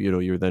around you.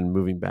 You're then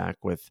moving back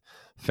with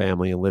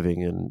family and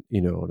living in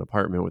an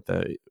apartment with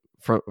the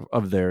front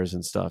of theirs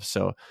and stuff.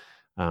 So,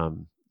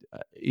 I'm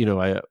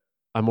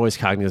always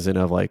cognizant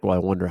of like, well, I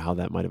wonder how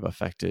that might have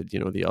affected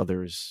the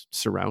others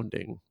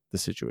surrounding the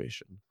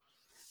situation.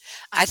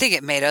 I think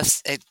it made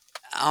us.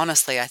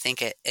 Honestly, I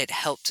think it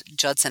helped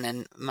Judson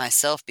and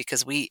myself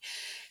because we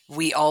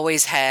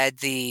always had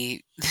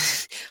we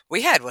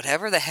had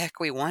whatever the heck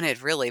we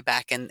wanted really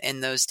back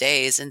in those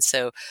days. And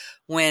so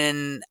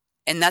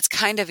and that's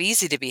kind of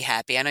easy to be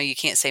happy. I know you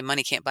can't say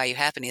money can't buy you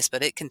happiness,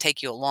 but it can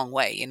take you a long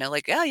way,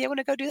 like, oh, you want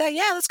to go do that?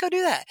 Yeah, let's go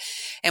do that.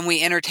 And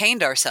we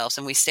entertained ourselves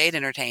and we stayed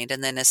entertained.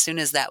 And then as soon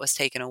as that was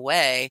taken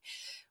away,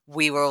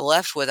 we were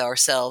left with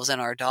ourselves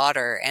and our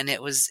daughter. And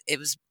it was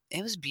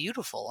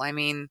beautiful. I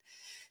mean,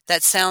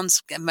 that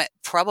sounds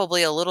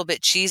probably a little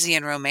bit cheesy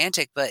and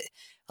romantic, but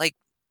like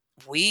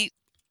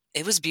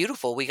it was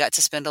beautiful. We got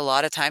to spend a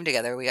lot of time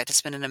together. We got to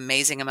spend an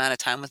amazing amount of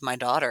time with my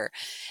daughter.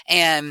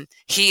 And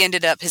he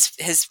ended up, his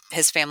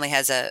family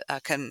has a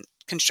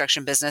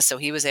construction business, so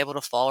he was able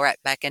to fall right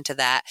back into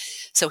that.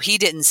 So he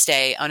didn't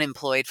stay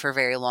unemployed for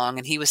very long,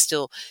 and he was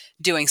still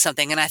doing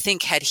something. And I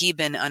think had he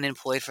been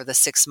unemployed for the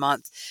 6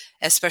 months,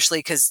 especially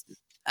because,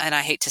 and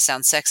I hate to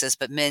sound sexist,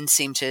 but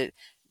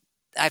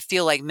I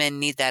feel like men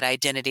need that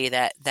identity,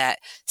 that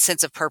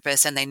sense of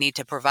purpose, and they need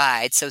to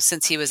provide. So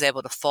since he was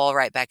able to fall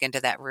right back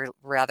into that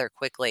rather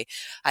quickly,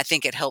 I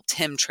think it helped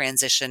him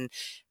transition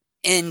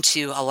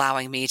into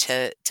allowing me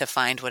to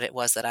find what it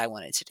was that I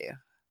wanted to do.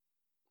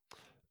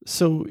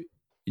 So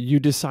you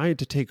decide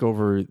to take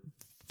over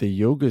the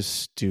yoga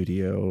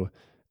studio,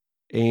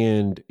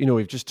 and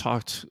we've just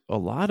talked a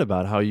lot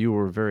about how you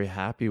were very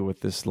happy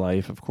with this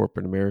life of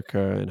corporate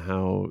America and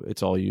how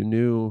it's all you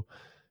knew.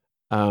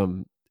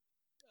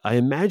 I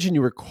imagine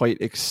you were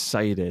quite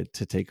excited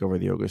to take over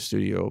the yoga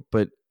studio,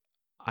 but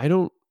I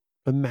don't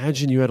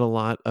imagine you had a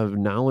lot of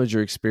knowledge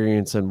or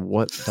experience on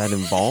what that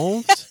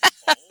involved.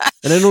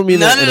 And I don't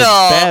mean None that in at a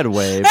all. bad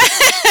way.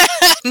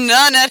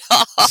 None at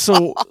all.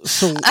 So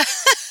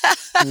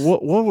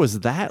what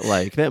was that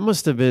like? That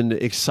must have been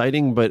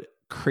exciting, but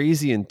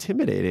crazy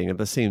intimidating at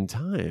the same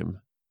time.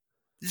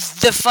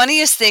 The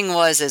funniest thing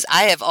is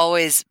I have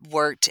always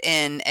worked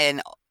in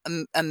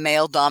a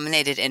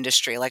male-dominated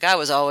industry. Like I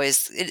was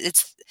always,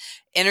 it's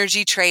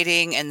energy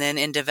trading, and then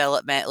in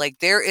development, like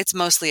it's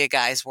mostly a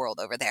guy's world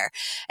over there.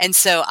 And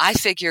so I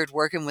figured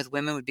working with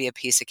women would be a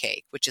piece of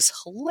cake, which is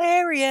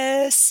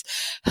hilarious.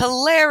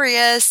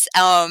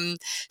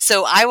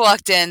 So I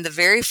walked in the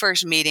very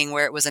first meeting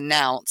where it was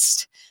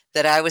announced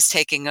that I was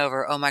taking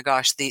over. Oh my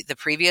gosh, the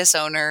previous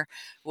owner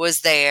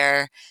was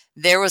there.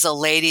 There was a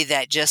lady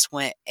that just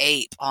went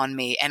ape on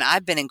me. And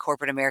I've been in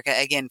corporate America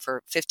again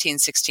for 15,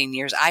 16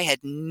 years. I had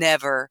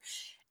never,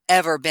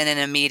 ever been in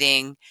a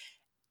meeting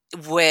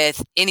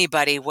with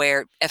anybody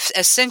where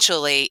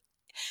essentially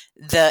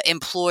the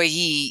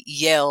employee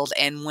yelled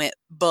and went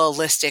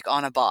ballistic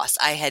on a boss.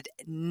 I had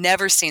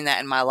never seen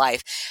that in my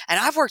life. And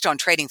I've worked on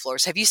trading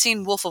floors. Have you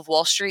seen Wolf of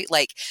Wall Street?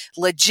 Like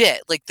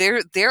legit, like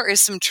there is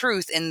some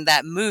truth in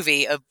that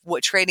movie of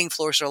what trading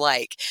floors are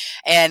like.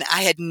 And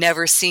I had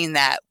never seen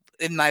that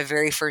in my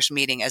very first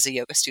meeting as a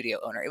yoga studio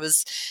owner.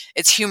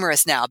 It's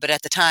humorous now, but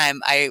at the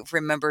time I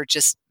remember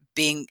just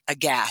being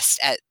aghast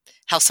at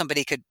how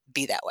somebody could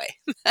be that way.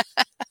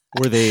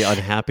 Were they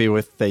unhappy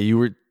with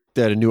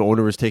that a new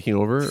owner was taking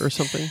over or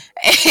something?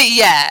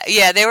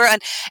 Yeah, they were.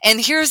 And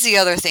here's the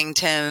other thing,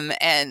 Tim.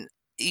 And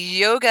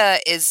yoga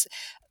is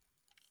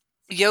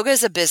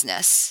a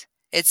business.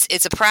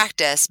 It's a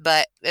practice,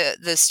 but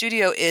the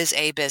studio is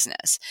a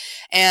business.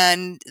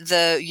 And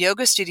the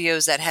yoga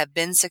studios that have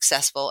been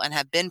successful and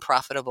have been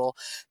profitable,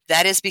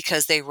 that is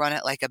because they run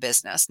it like a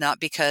business, not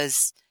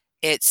because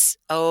it's,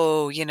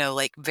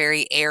 like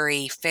very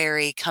airy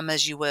fairy, come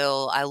as you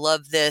will. I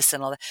love this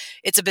and all that.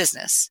 It's a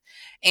business.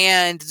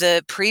 And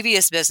the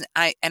previous business,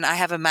 I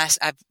have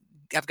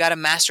I've got a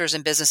master's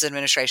in business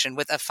administration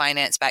with a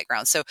finance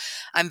background. So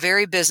I'm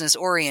very business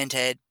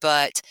oriented,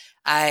 but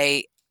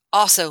I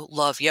also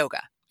love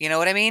yoga. You know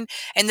what I mean?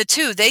 And the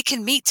two, they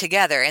can meet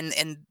together and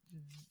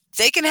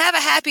they can have a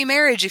happy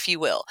marriage, if you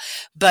will.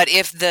 But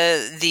if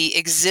the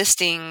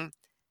existing,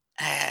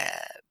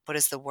 what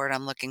is the word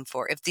I'm looking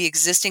for? If the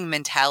existing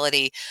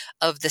mentality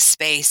of the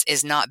space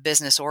is not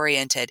business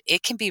oriented,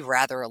 it can be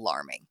rather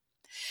alarming.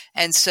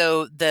 And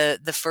so the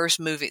first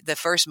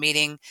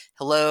meeting,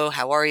 hello,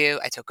 how are you?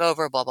 I took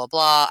over, blah, blah,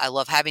 blah. I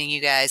love having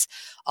you guys.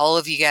 All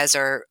of you guys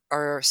are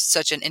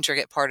such an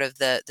intricate part of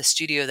the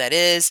studio that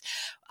is.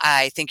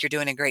 I think you're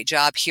doing a great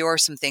job. Here are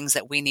some things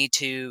that we need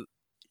to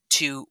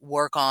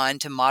work on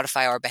to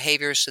modify our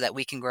behaviors so that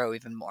we can grow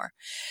even more.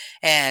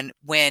 And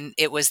when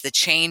it was the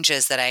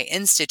changes that I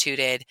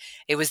instituted,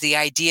 it was the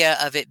idea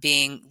of it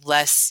being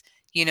less,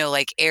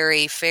 like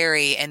airy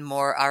fairy and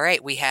more, all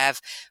right, we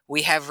have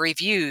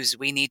reviews.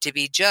 We need to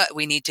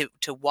we need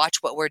to watch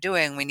what we're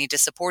doing. We need to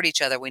support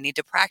each other. We need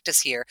to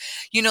practice here.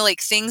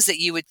 Like things that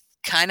you would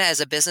kind of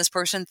as a business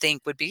person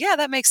think would be, yeah,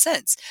 that makes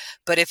sense.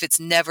 But if it's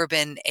never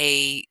been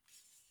a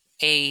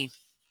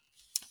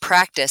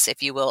practice,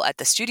 if you will, at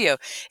the studio,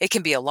 it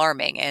can be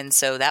alarming. And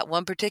so that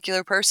one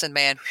particular person,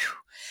 man,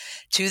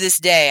 to this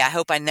day, I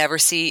hope I'm never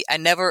the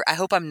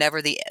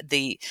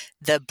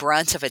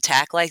brunt of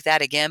attack like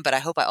that again, but I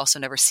hope I also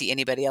never see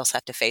anybody else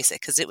have to face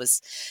it, because it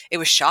was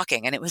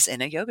shocking, and it was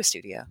in a yoga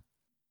studio.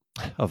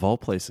 Of all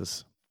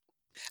places.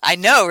 I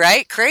know,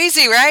 right?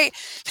 Crazy, right?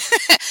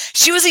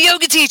 She was a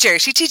yoga teacher.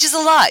 She teaches a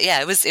lot.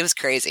 Yeah, it was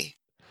crazy.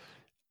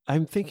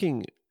 I'm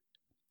thinking,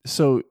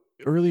 so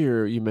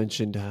earlier you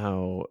mentioned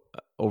how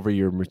over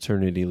your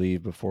maternity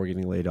leave before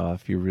getting laid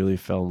off, you really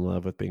fell in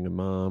love with being a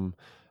mom,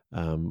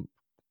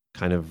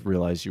 kind of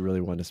realized you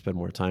really wanted to spend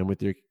more time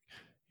with your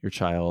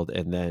child,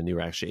 and then you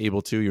were actually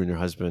able to, you and your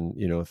husband,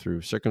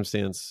 through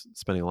circumstance,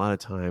 spending a lot of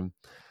time.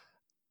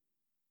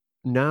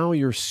 Now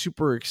you're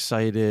super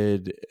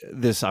excited,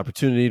 this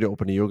opportunity to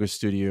open a yoga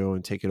studio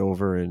and take it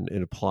over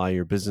and apply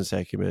your business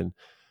acumen.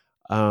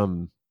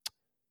 And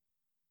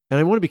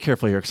I want to be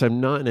careful here, because I'm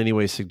not in any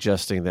way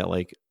suggesting that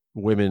like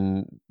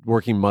women,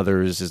 working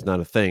mothers is not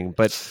a thing,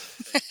 but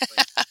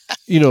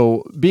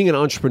being an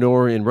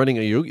entrepreneur and running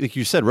like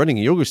you said, running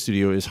a yoga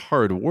studio is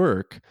hard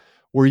work.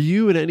 Were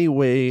you in any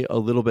way a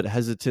little bit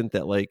hesitant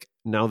that like,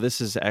 now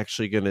this is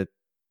actually going to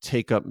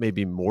take up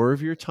maybe more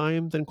of your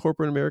time than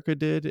corporate America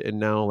did? And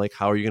now like,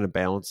 how are you going to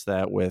balance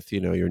that with,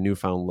 your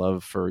newfound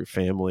love for your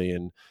family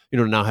and,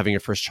 now having your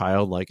first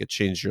child, like it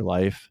changed your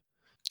life?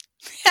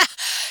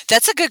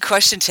 That's a good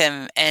question,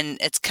 Tim, and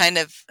it's kind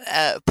of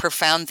a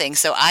profound thing.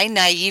 So I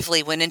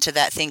naively went into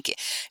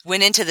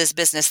this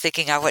business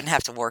thinking I wouldn't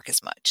have to work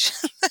as much.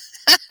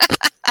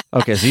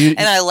 Okay, so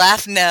and I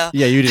laughed. No,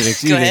 yeah, you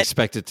didn't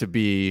expect it to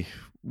be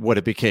what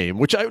it became,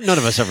 which none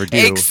of us ever do.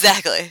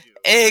 Exactly.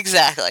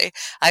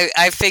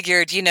 I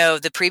figured,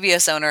 the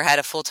previous owner had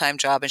a full-time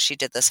job and she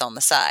did this on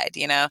the side,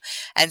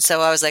 and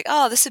so I was like,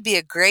 oh, this would be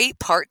a great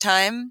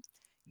part-time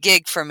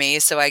gig for me.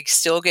 So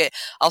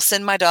I'll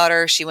send my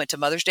daughter, she went to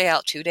Mother's Day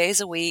out 2 days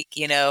a week,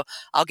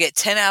 I'll get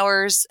 10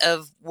 hours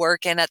of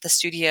work in at the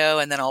studio,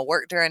 and then I'll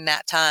work during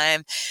nap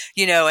time,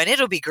 and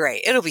it'll be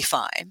great. It'll be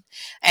fine.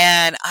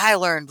 And I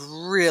learned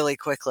really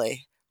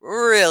quickly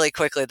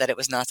that it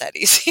was not that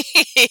easy.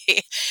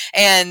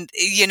 And,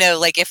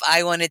 like if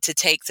I wanted to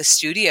take the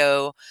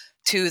studio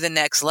to the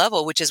next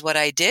level, which is what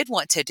I did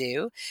want to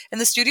do. In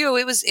the studio,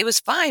 it was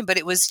fine, but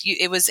it was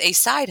a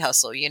side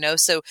hustle,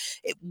 So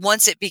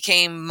once it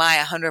became my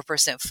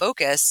 100%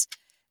 focus,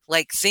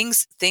 like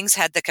things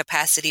had the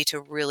capacity to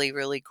really,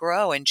 really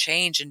grow and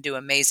change and do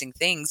amazing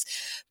things,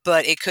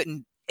 but it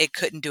couldn't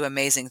do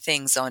amazing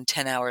things on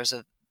 10 hours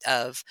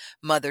of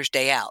Mother's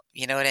Day out.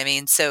 You know what I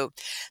mean? So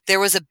there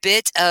was a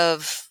bit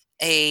of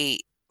a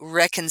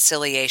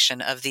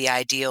reconciliation of the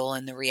ideal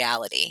and the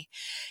reality.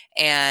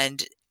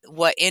 And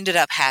what ended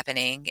up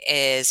happening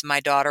is my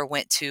daughter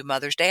went to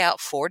Mother's Day out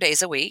 4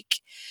 days a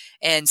week.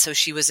 And so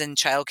she was in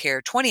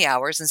childcare 20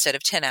 hours instead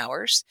of 10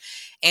 hours.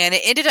 And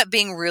it ended up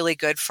being really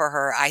good for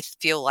her. I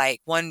feel like,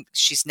 one,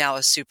 she's now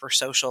a super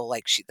social,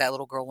 like that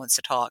little girl wants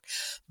to talk.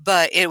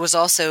 But it was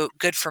also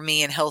good for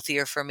me and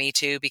healthier for me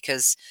too,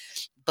 because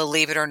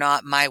believe it or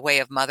not, my way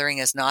of mothering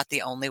is not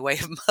the only way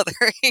of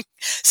mothering.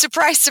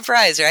 Surprise,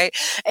 surprise, right?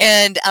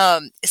 And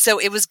so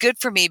it was good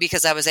for me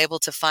because I was able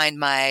to find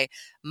my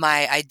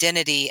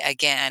identity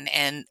again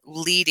and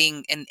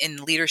leading in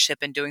leadership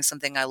and doing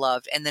something I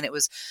loved. And then it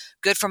was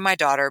good for my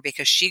daughter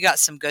because she got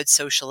some good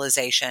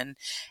socialization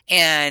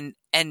and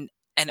an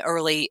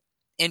early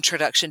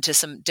introduction to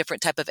some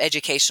different type of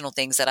educational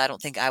things that I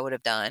don't think I would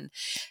have done.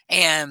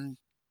 And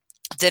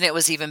then it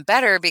was even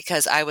better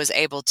because I was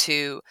able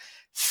to,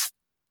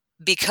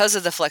 because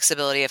of the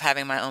flexibility of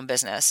having my own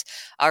business.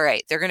 All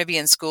right, they're going to be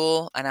in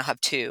school, and I'll have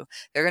two.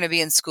 They're going to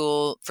be in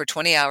school for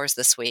 20 hours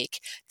this week.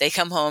 They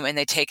come home and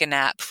they take a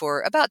nap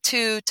for about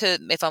 2 to,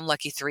 if I'm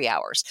lucky, 3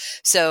 hours.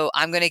 So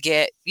I'm going to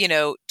get,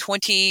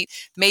 20,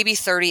 maybe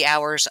 30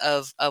 hours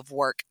of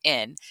work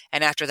in.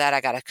 And after that,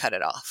 I got to cut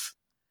it off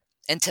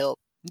until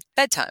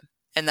bedtime.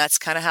 And that's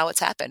kind of how it's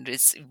happened.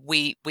 It's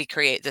we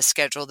create this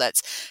schedule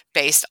that's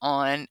based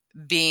on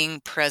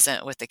being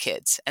present with the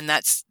kids. And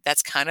that's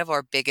kind of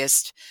our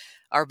biggest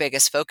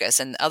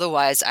focus. And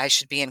otherwise I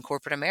should be in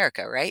corporate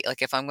America, right?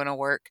 Like if I'm going to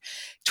work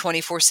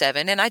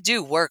 24/7, and I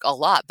do work a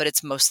lot, but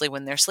it's mostly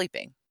when they're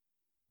sleeping.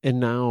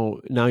 And now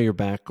you're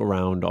back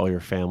around all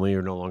your family.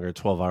 You're no longer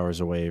 12 hours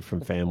away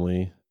from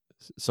family.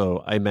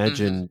 So I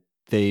imagine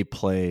they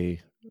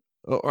play,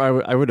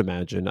 or I would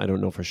imagine, I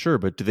don't know for sure,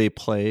 but do they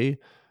play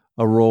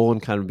a role in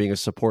kind of being a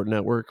support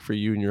network for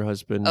you and your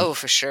husband? Oh,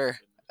 for sure.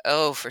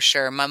 Oh, for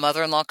sure. My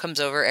mother-in-law comes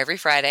over every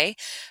Friday.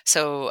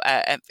 So,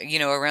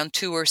 around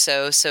 2 or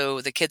so.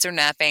 So the kids are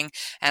napping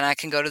and I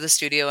can go to the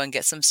studio and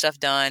get some stuff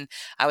done.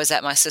 I was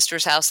at my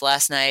sister's house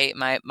last night.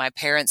 My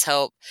parents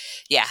help.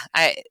 Yeah.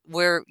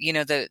 We're,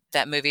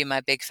 that movie,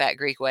 My Big Fat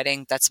Greek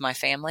Wedding, that's my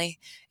family,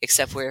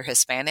 except we're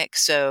Hispanic.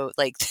 So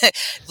like,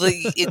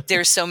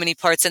 there's so many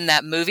parts in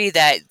that movie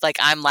that like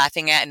I'm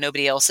laughing at and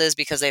nobody else is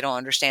because they don't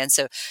understand.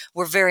 So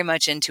we're very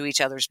much into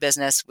each other's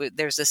business.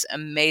 There's this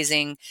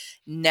amazing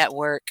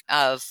network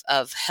of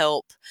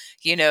help,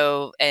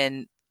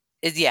 and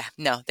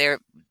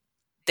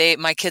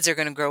my kids are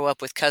going to grow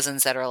up with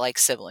cousins that are like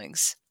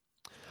siblings.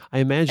 I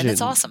imagine. And it's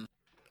awesome.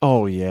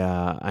 Oh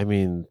yeah. I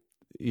mean,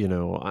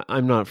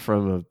 I'm not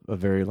from a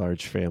very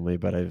large family,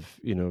 but I've,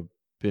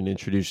 been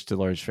introduced to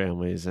large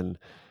families, and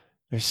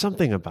there's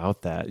something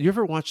about that. You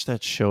ever watch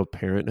that show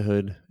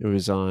Parenthood? It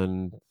was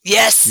on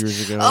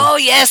years ago. Oh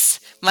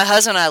yes. My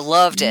husband and I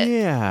loved it.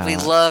 Yeah. We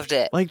loved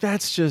it. Like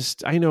that's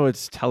just, I know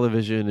it's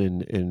television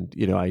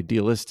and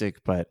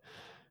idealistic, but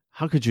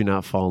how could you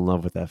not fall in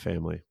love with that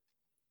family?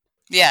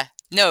 Yeah,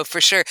 no, for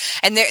sure.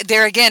 And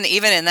there again,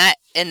 even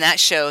in that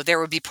show, there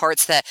would be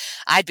parts that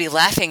I'd be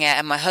laughing at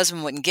and my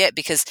husband wouldn't get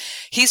because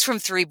he's from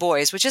 3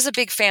 boys, which is a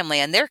big family,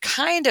 and they're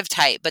kind of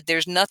tight, but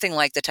there's nothing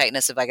like the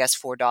tightness of, I guess,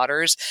 4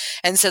 daughters.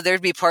 And so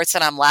there'd be parts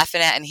that I'm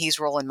laughing at and he's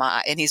rolling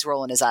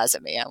his eyes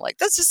at me. I'm like,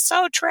 this is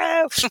so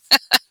true.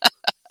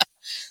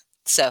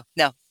 So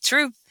no,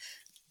 true.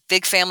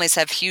 Big families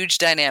have huge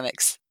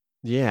dynamics.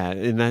 Yeah,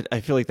 and I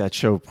feel like that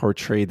show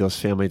portrayed those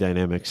family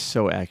dynamics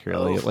so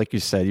accurately. Oh, like you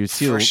said, you'd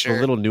see the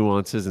little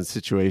nuances and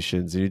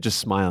situations, and you just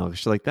smile.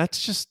 You're like,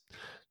 that's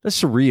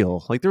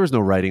surreal. Like there was no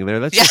writing there.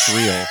 That's just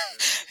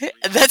real.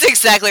 That's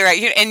exactly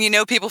right.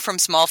 And people from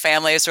small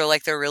families are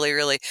like, they're really,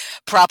 really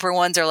proper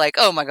ones are like,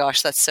 oh my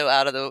gosh, that's so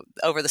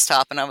over the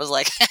top. And I was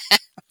like,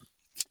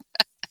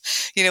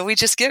 we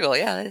just giggle.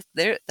 Yeah,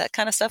 that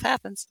kind of stuff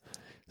happens.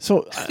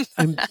 So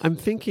I'm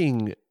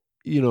thinking,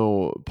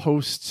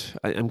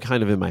 I'm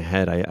kind of in my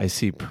head. I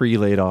see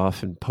pre-laid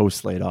off and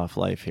post-laid off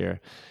life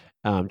here.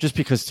 Just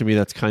because to me,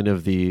 that's kind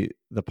of the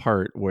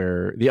part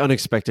where the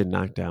unexpected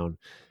knockdown.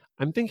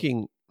 I'm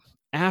thinking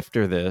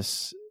after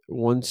this,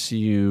 once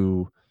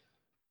you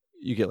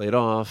get laid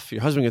off,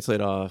 your husband gets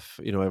laid off,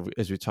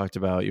 as we talked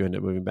about, you end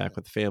up moving back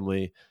with the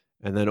family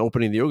and then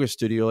opening the yoga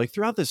studio. Like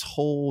throughout this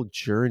whole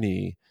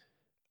journey,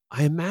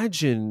 I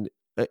imagine,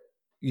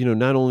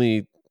 not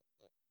only,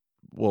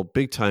 well,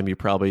 big time, you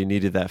probably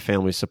needed that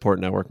family support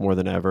network more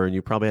than ever, and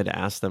you probably had to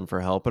ask them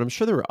for help. But I'm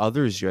sure there were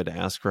others you had to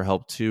ask for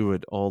help too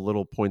at all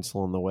little points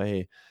along the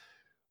way.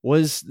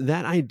 Was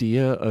that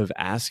idea of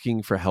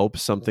asking for help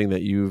something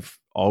that you've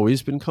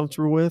always been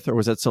comfortable with, or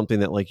was that something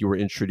that like you were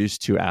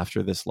introduced to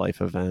after this life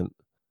event?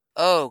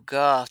 Oh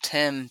God,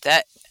 Tim,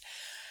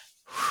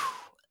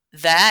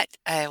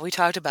 we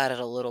talked about it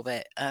a little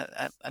bit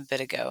a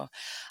bit ago.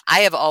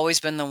 I have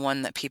always been the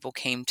one that people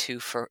came to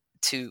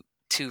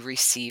to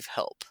receive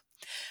help.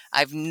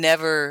 I've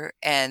never,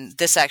 and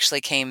this actually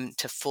came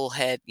to full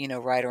head,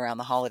 right around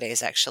the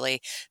holidays,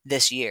 actually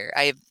this year.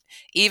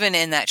 Even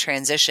in that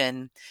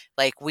transition,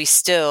 like we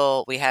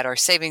had our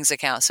savings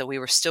account, so we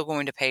were still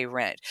going to pay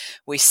rent.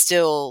 We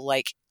still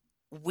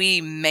we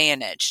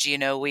managed,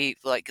 we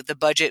the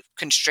budget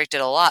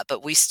constricted a lot,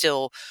 but we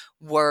still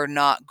were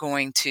not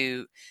going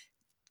to,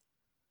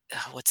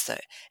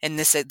 and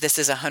this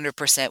is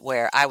 100%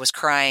 where I was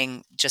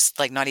crying just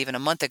like not even a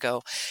month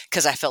ago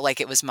because I felt like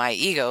it was my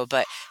ego,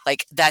 but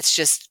like that's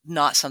just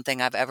not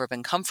something I've ever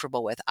been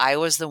comfortable with. I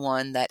was the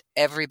one that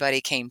everybody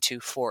came to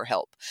for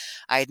help.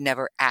 I had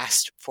never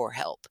asked for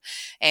help.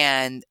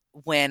 And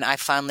when I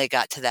finally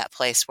got to that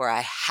place where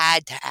I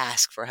had to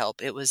ask for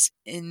help, it was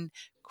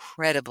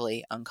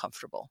incredibly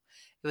uncomfortable.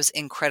 It was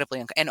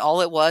incredibly, and all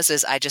it was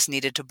is I just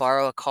needed to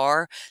borrow a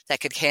car that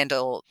could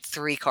handle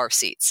 3 car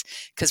seats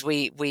because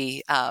we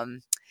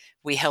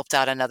helped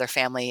out another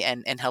family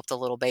and helped a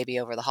little baby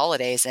over the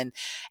holidays. And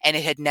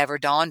it had never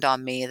dawned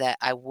on me that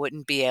I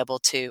wouldn't be able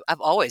to,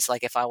 I've always,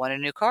 like, if I wanted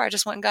a new car, I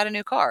just went and got a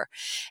new car.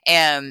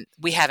 And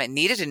we haven't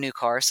needed a new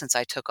car since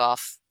I took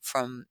off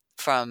from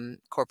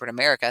corporate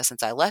America,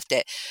 since I left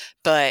it.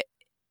 But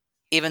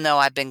even though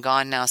I've been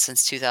gone now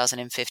since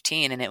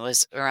 2015 and it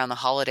was around the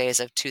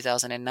holidays of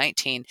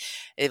 2019,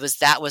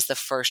 that was the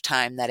first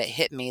time that it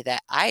hit me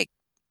that I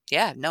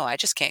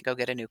just can't go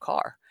get a new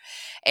car.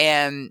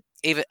 And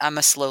even I'm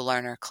a slow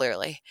learner,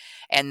 clearly.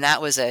 And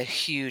that was a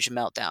huge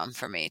meltdown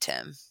for me,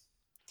 Tim.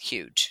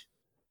 Huge.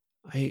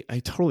 I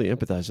totally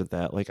empathize with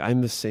that. Like,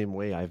 I'm the same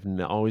way. I've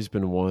always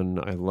been one.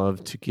 I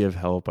love to give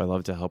help. I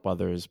love to help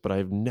others, but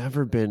I've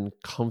never been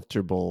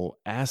comfortable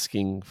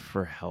asking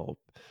for help.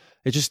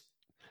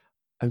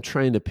 I'm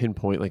trying to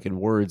pinpoint, like, in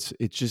words,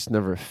 it just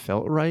never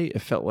felt right. It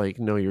felt like,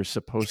 no, you're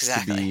supposed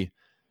to be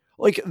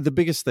like, the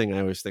biggest thing I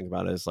always think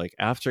about is, like,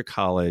 after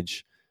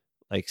college,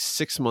 like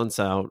 6 months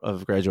out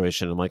of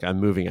graduation, I'm like, I'm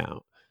moving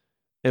out.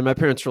 And my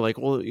parents were like,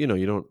 well, you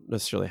don't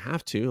necessarily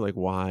have to. Like,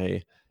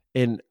 why?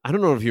 And I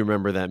don't know if you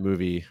remember that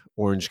movie,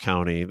 Orange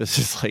County. This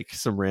is like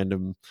some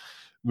random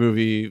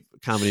comedy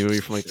movie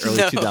from like the early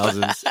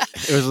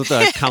 2000s. It was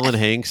with Colin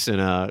Hanks and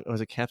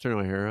was it Catherine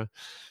O'Hara?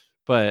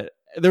 But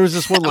there was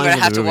this one line in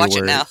the movie to watch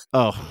it now.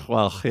 Oh,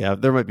 well, yeah,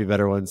 there might be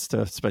better ones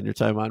to spend your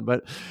time on.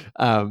 But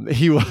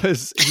he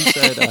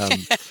said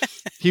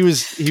he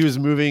was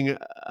moving.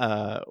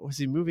 Was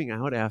he moving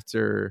out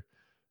after?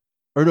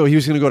 Or no, he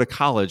was going to go to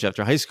college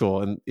after high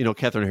school. And,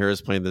 Catherine O'Hara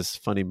is playing this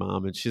funny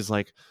mom. And she's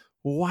like,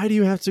 why do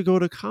you have to go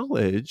to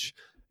college?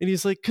 And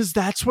he's like, because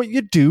that's what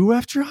you do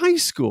after high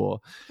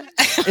school.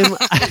 And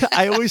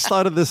I always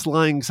thought of this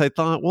line because I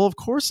thought, well, of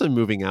course I'm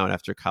moving out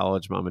after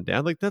college, Mom and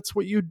Dad. Like, that's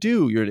what you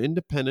do. You're an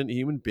independent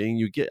human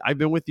being. I've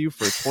been with you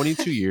for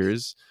 22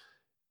 years.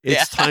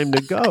 It's time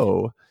to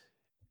go.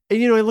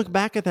 And, I look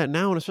back at that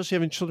now, and especially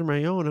having children of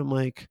my own, I'm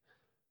like,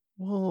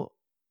 well,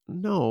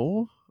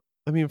 no.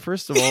 I mean,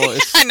 first of all,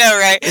 I know,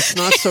 right? It's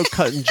not so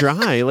cut and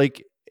dry.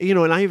 Like,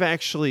 and I've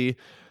actually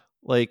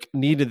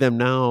needed them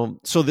now.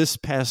 So now it's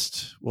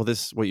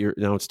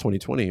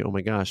 2020. Oh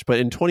my gosh. But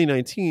in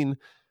 2019,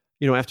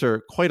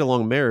 after quite a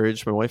long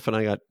marriage, my wife and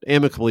I got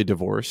amicably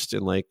divorced,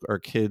 and like our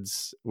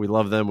kids, we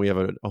love them. We have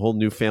a whole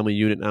new family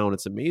unit now, and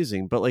it's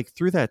amazing. But like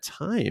through that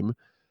time,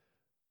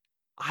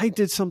 I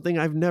did something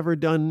I've never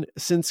done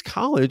since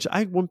college.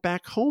 I went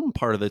back home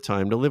part of the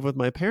time to live with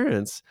my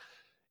parents.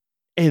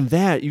 And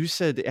that, you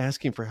said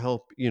asking for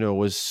help,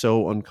 was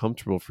so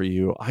uncomfortable for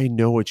you. I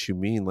know what you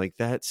mean. Like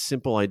that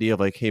simple idea of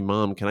like, hey,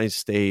 Mom, can I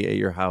stay at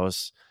your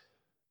house,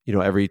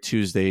 every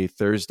Tuesday,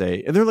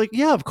 Thursday? And they're like,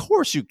 yeah, of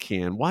course you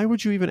can. Why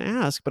would you even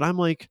ask? But I'm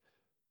like,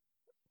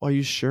 are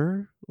you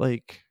sure?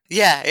 Like,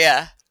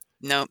 yeah.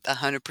 No,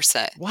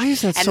 100%. Why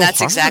is that so hard? And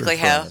that's exactly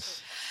how.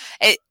 Us?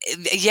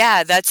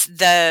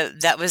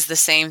 That was the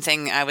same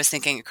thing I was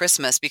thinking at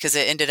Christmas, because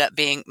it ended up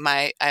being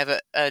I have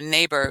a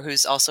neighbor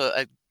who's also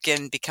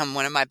again become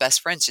one of my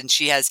best friends, and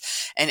she has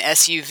an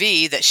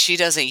SUV that she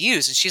doesn't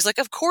use, and she's like,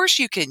 of course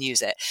you can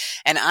use it.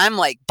 And I'm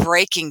like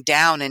breaking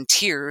down in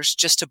tears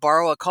just to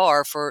borrow a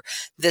car for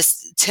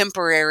this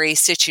temporary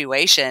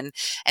situation,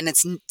 and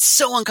it's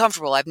so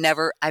uncomfortable. I've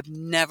never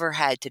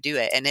had to do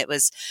it, and it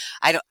was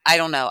I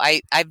don't know.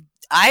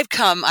 I've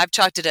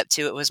chalked it up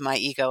to, it was my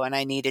ego, and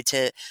I needed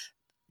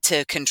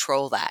to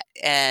control that.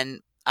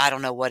 And I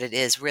don't know what it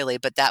is really,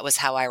 but that was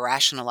how I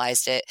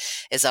rationalized it.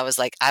 Is I was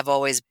like, I've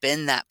always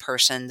been that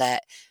person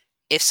that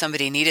if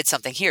somebody needed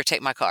something, here,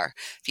 take my car.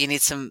 If you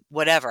need some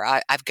whatever,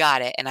 I've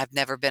got it. And I've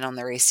never been on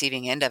the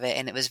receiving end of it.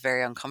 And it was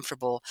very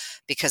uncomfortable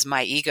because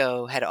my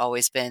ego had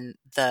always been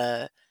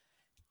the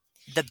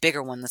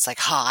bigger one that's like,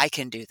 I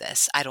can do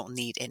this. I don't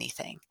need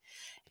anything.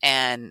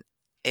 And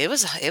it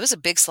was a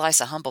big slice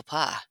of humble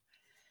pie.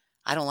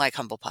 I don't like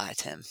humble pie,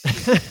 Tim.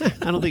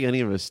 I don't think any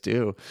of us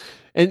do.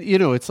 And,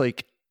 it's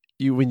like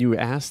when you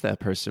ask that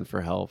person for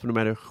help, no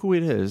matter who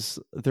it is,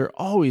 they're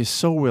always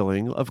so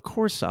willing. Of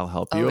course, I'll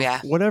help you.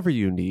 Yeah. Whatever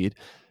you need.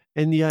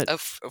 And yet,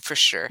 for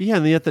sure. Yeah.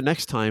 And yet the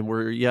next time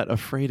we're yet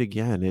afraid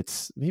again.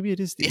 Maybe it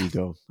is the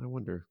ego. I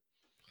wonder.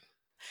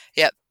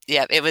 Yep.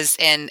 Yeah, it was,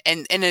 and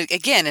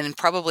again, and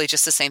probably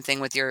just the same thing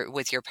with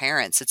your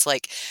parents. It's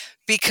like,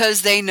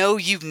 because they know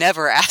you've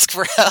never asked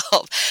for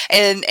help,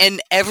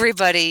 and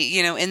everybody,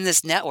 in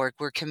this network,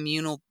 we're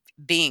communal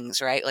beings,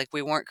 right? Like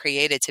we weren't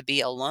created to be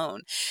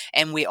alone,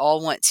 and we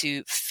all want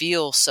to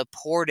feel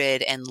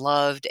supported and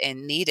loved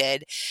and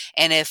needed.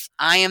 And if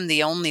I am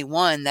the only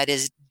one that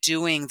is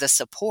doing the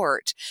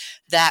support,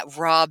 that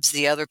robs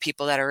the other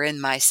people that are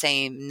in my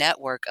same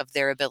network of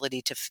their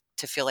ability to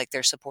to feel like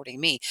they're supporting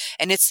me.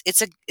 And it's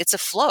a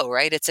flow,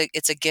 right?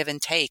 It's a give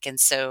and take. And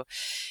so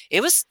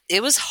it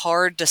was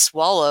hard to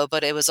swallow,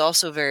 but it was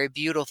also very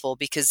beautiful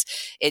because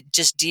it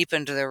just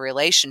deepened the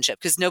relationship.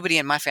 Because nobody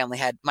in my family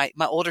had my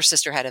older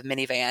sister had a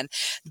minivan,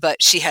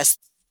 but she has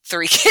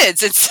 3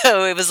 kids, and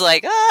so it was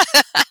like,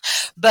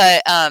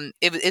 but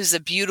it was a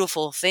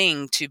beautiful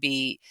thing to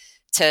be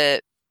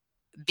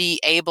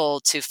able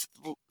to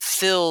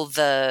fill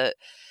the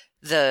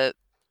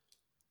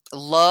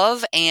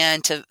love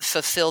and to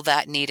fulfill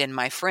that need in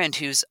my friend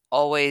who's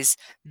always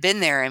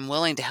been there and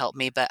willing to help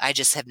me, but I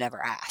just have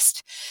never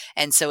asked.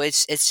 And so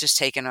it's just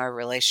taken our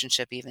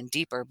relationship even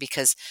deeper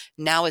because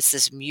now it's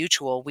this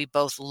mutual, we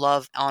both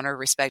love, honor,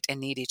 respect, and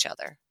need each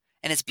other.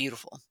 And it's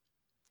beautiful,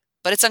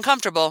 but it's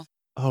uncomfortable.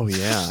 Oh,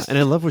 yeah. And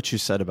I love what you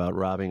said about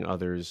robbing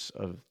others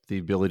of the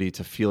ability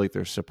to feel like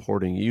they're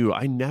supporting you.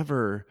 I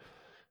never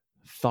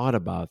thought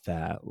about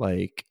that.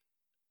 Like,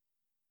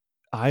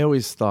 I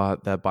always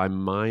thought that by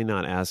my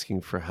not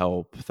asking for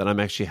help, that I'm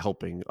actually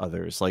helping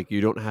others. Like, you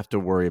don't have to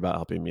worry about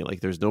helping me. Like,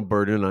 there's no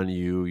burden on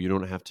you. You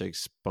don't have to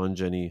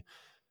expunge any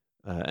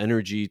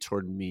energy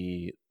toward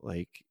me.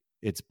 Like,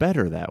 it's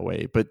better that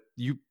way. But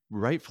you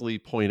rightfully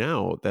point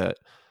out that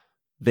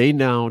they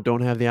now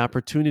don't have the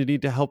opportunity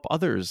to help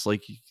others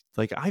like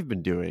I've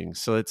been doing.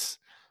 So it's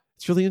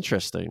really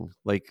interesting.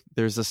 Like,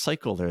 there's a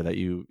cycle there that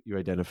you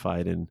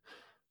identified, and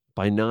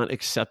by not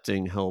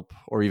accepting help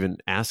or even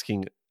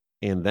asking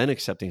and then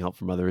accepting help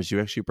from others,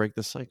 you actually break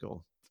the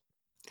cycle.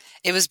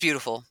 It was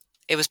beautiful.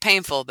 It was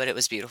painful, but it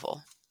was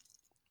beautiful.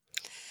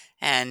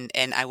 And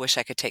I wish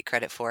I could take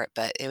credit for it,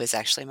 but it was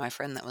actually my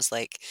friend that was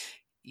like,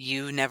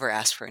 you never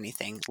asked for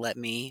anything. Let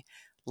me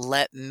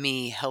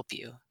help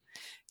you,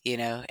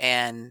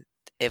 and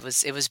it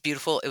was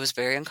beautiful. It was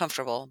very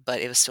uncomfortable,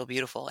 but it was still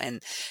beautiful.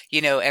 And,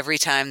 every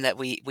time that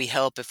we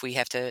help, if we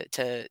have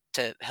to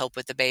help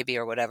with the baby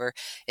or whatever,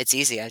 it's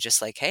easy. I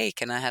just like, hey,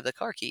 can I have the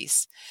car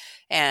keys?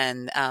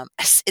 And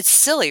it's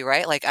silly,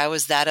 right? Like I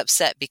was that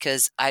upset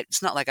because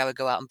it's not like I would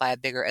go out and buy a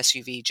bigger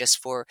SUV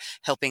just for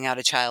helping out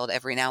a child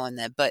every now and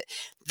then. But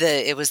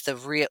it was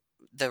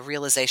the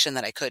realization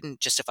that I couldn't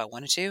just if I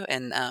wanted to.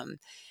 And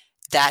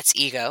that's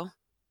ego.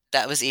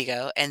 That was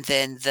ego. And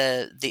then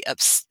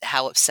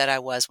how upset I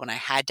was when I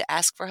had to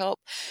ask for help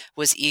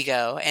was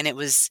ego. And it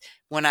was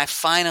when I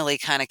finally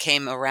kind of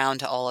came around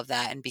to all of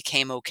that and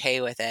became okay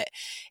with it.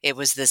 It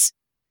was this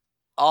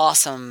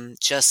awesome,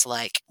 just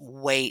like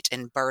weight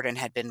and burden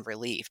had been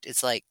relieved.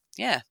 It's like,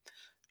 yeah,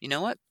 you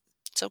know what?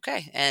 It's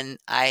okay. And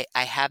I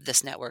have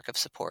this network of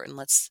support, and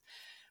let's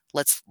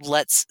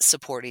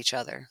support each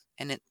other.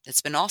 And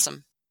it's been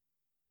awesome.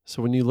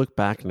 So when you look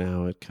back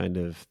now at kind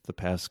of the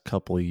past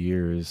couple of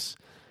years,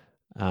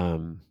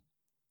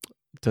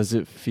 does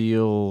it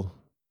feel,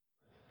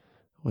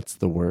 what's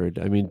the word?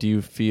 I mean, do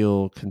you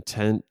feel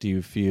content? Do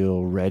you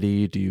feel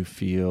ready? Do you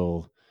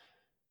feel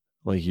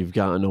like you've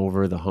gotten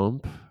over the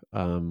hump?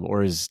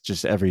 Or is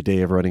just every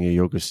day of running a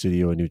yoga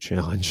studio a new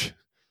challenge?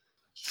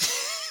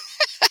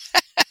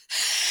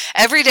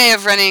 Every day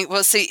of running,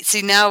 well,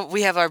 see, now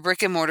we have our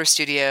brick and mortar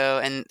studio,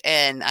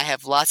 and I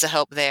have lots of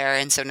help there.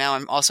 And so now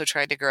I'm also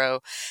trying to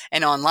grow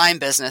an online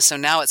business. So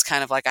now it's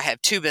kind of like I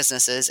have 2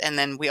 businesses, and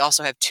then we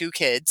also have 2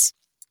 kids.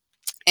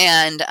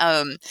 And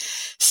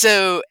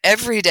so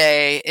every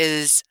day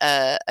is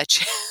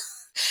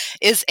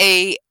is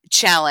a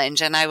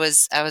challenge. And I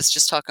was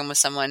just talking with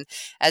someone,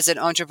 as an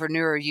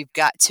entrepreneur, you've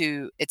got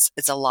to, it's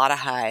a lot of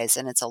highs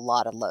and it's a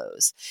lot of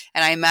lows.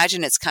 And I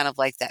imagine it's kind of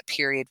like that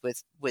period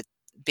with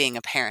being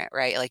a parent,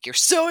 right? Like you're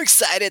so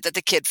excited that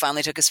the kid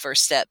finally took his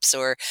first steps,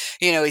 or,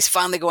 he's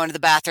finally going to the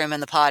bathroom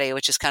and the potty,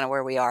 which is kind of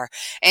where we are.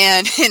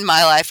 And in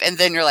my life, and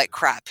then you're like,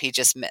 crap, he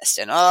just missed.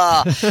 And,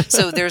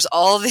 so there's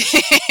all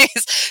these,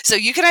 so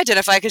you can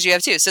identify because you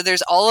have 2. So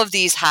there's all of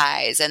these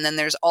highs, and then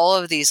there's all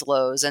of these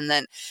lows. And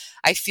then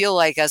I feel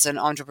like as an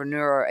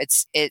entrepreneur,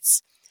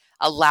 it's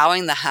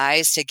allowing the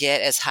highs to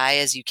get as high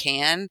as you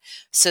can,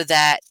 so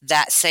that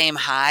same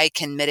high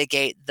can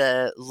mitigate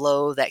the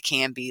low that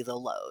can be the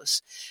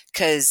lows.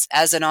 Because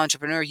as an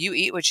entrepreneur, you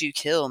eat what you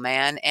kill,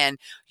 man. And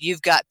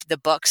you've got, the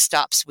buck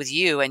stops with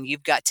you, and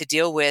you've got to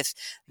deal with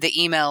the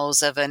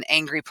emails of an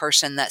angry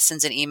person that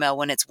sends an email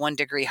when it's 1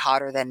 degree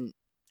hotter than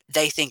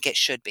they think it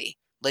should be.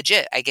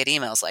 Legit. I get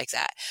emails like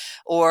that.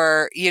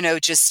 Or,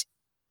 just,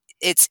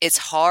 it's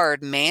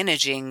hard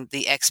managing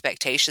the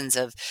expectations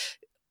of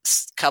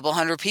couple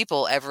hundred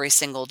people every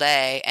single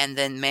day, and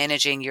then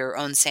managing your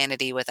own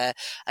sanity with a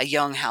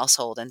young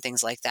household and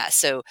things like that.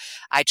 So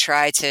I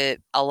try to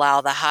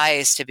allow the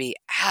highs to be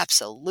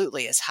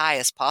absolutely as high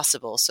as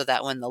possible, so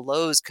that when the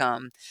lows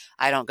come,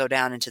 I don't go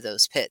down into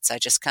those pits. I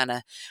just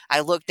I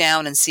look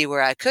down and see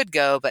where I could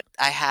go, but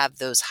I have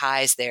those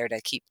highs there to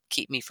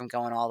keep me from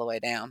going all the way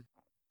down.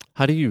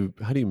 How do you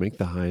make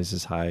the highs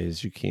as high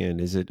as you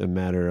can? Is it a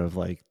matter of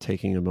like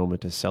taking a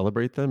moment to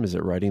celebrate them? Is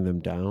it writing them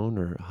down,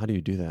 or how do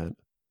you do that?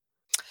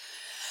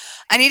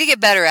 I need to get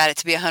better at it,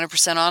 to be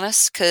 100%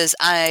 honest, because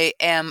I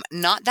am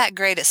not that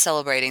great at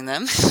celebrating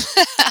them.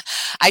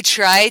 I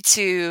try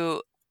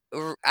to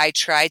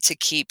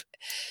keep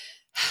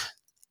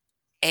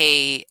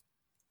a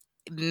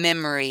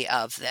memory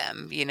of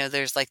them.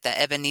 There's like the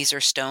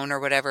Ebenezer stone or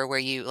whatever, where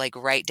you like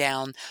write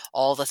down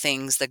all the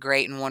things, the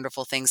great and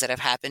wonderful things that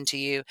have happened to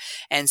you.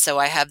 And so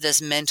I have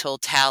this mental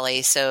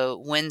tally.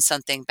 So when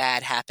something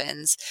bad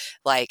happens,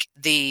 like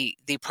the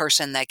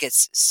person that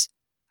gets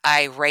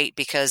irate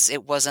because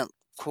it wasn't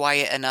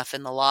quiet enough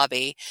in the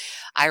lobby,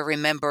 I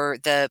remember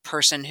the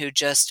person who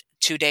just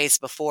 2 days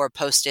before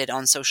posted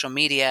on social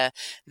media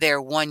their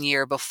 1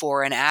 year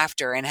before and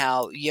after, and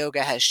how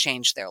yoga has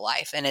changed their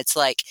life. And it's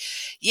like,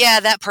 yeah,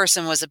 that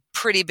person was a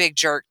pretty big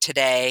jerk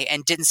today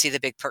and didn't see the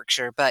big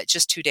picture. But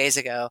just 2 days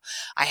ago,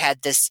 I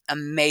had this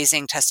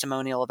amazing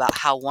testimonial about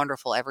how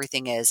wonderful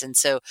everything is. And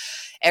so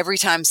every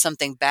time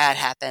something bad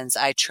happens,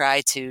 I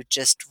try to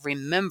just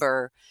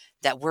remember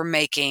that we're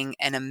making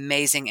an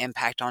amazing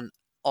impact on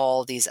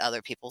all these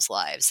other people's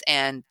lives.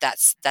 And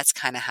that's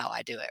kind of how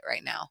I do it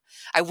right now.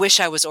 I wish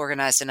I was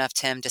organized enough,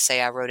 Tim, to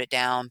say I wrote it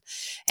down.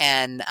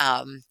 And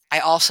I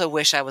also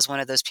wish I was one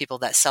of those people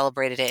that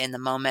celebrated it in the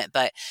moment,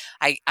 but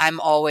I'm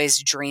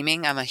always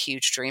dreaming. I'm a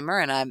huge dreamer,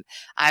 and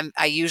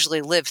I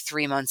usually live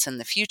 3 months in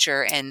the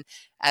future. And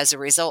as a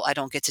result, I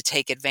don't get to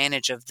take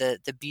advantage of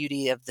the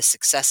beauty of the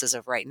successes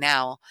of right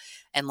now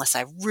unless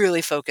I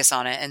really focus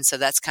on it. And so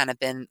that's kind of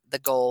been the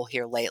goal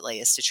here lately,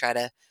 is to try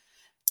to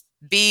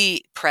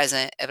be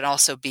present and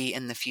also be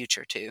in the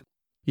future too.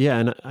 Yeah.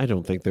 And I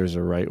don't think there's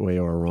a right way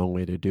or a wrong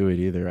way to do it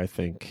either. I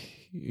think,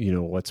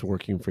 what's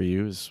working for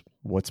you is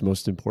what's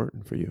most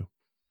important for you.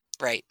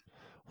 Right.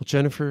 Well,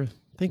 Jennifer,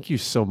 thank you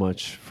so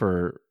much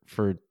for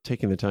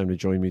taking the time to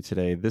join me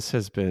today. This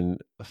has been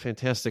a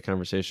fantastic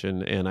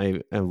conversation, and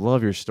I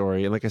love your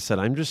story. And like I said,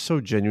 I'm just so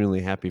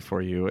genuinely happy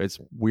for you. As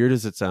weird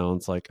as it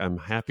sounds, like I'm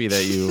happy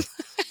that you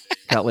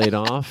got laid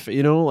off.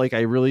 Like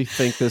I really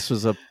think this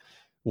was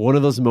one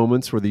of those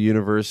moments where the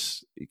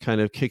universe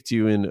kind of kicked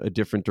you in a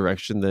different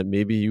direction that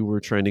maybe you were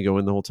trying to go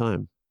in the whole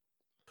time.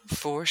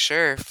 For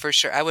sure. For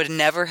sure. I would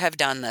never have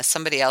done this.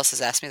 Somebody else has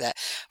asked me that.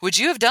 Would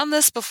you have done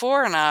this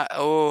before? And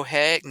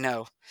heck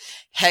no.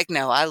 Heck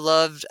no. I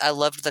loved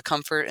the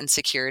comfort and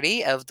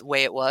security of the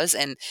way it was.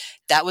 And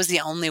that was the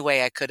only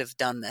way I could have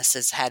done this,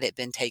 is had it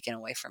been taken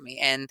away from me.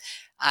 And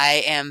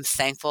I am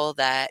thankful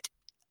that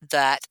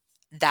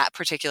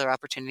particular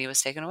opportunity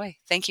was taken away.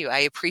 Thank you.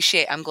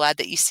 I'm glad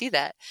that you see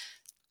that.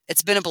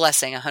 It's been a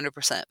blessing,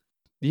 100%.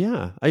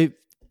 Yeah.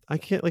 I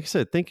can't, like I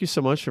said, thank you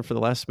so much for the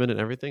last minute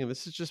and everything. And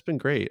this has just been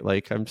great.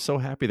 Like, I'm so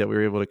happy that we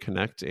were able to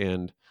connect.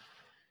 And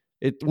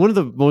one of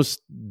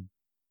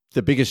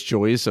the biggest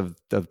joys of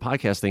the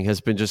podcasting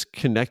has been just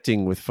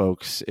connecting with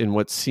folks in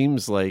what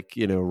seems like,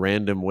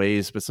 random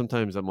ways. But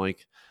sometimes I'm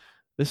like,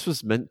 this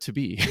was meant to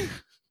be.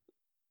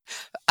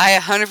 I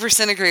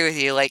 100% agree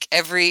with you. Like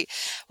I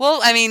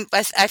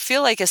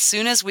feel like as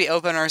soon as we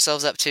open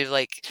ourselves up to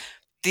like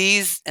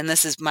these, and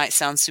might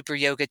sound super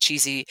yoga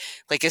cheesy,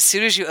 like as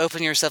soon as you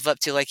open yourself up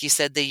to, like you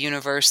said, the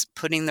universe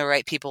putting the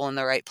right people in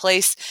the right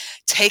place,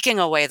 taking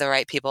away the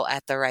right people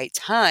at the right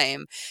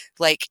time,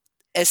 like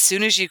as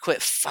soon as you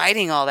quit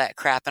fighting all that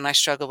crap, and I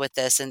struggle with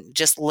this, and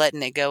just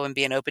letting it go and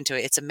being open to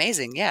it, it's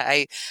amazing.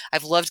 Yeah,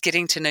 I've loved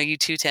getting to know you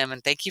too, Tim,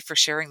 and thank you for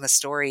sharing the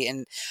story.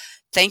 And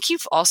thank you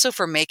also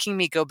for making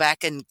me go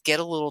back and get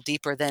a little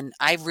deeper than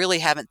I really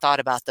haven't thought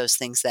about those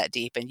things that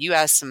deep. And you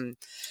asked some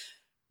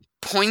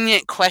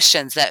poignant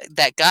questions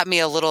that got me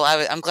a little.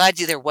 I'm glad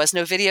there was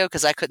no video,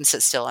 because I couldn't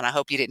sit still, and I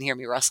hope you didn't hear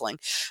me rustling.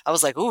 I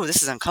was like, "Ooh,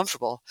 this is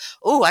uncomfortable.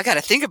 Oh, I got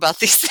to think about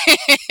these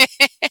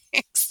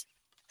things."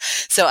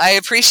 So I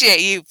appreciate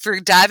you for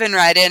diving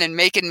right in and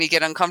making me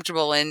get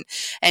uncomfortable and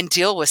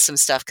deal with some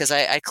stuff, because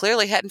I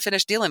clearly hadn't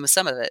finished dealing with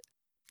some of it.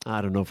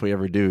 I don't know if we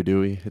ever do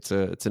we? It's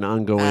an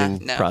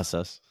ongoing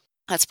process.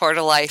 That's part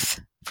of life,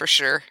 for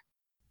sure.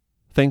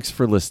 Thanks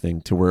for listening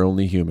to We're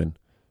Only Human.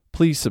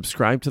 Please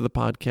subscribe to the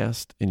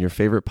podcast in your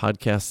favorite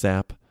podcast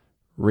app,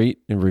 rate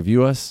and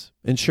review us,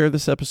 and share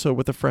this episode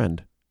with a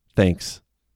friend. Thanks.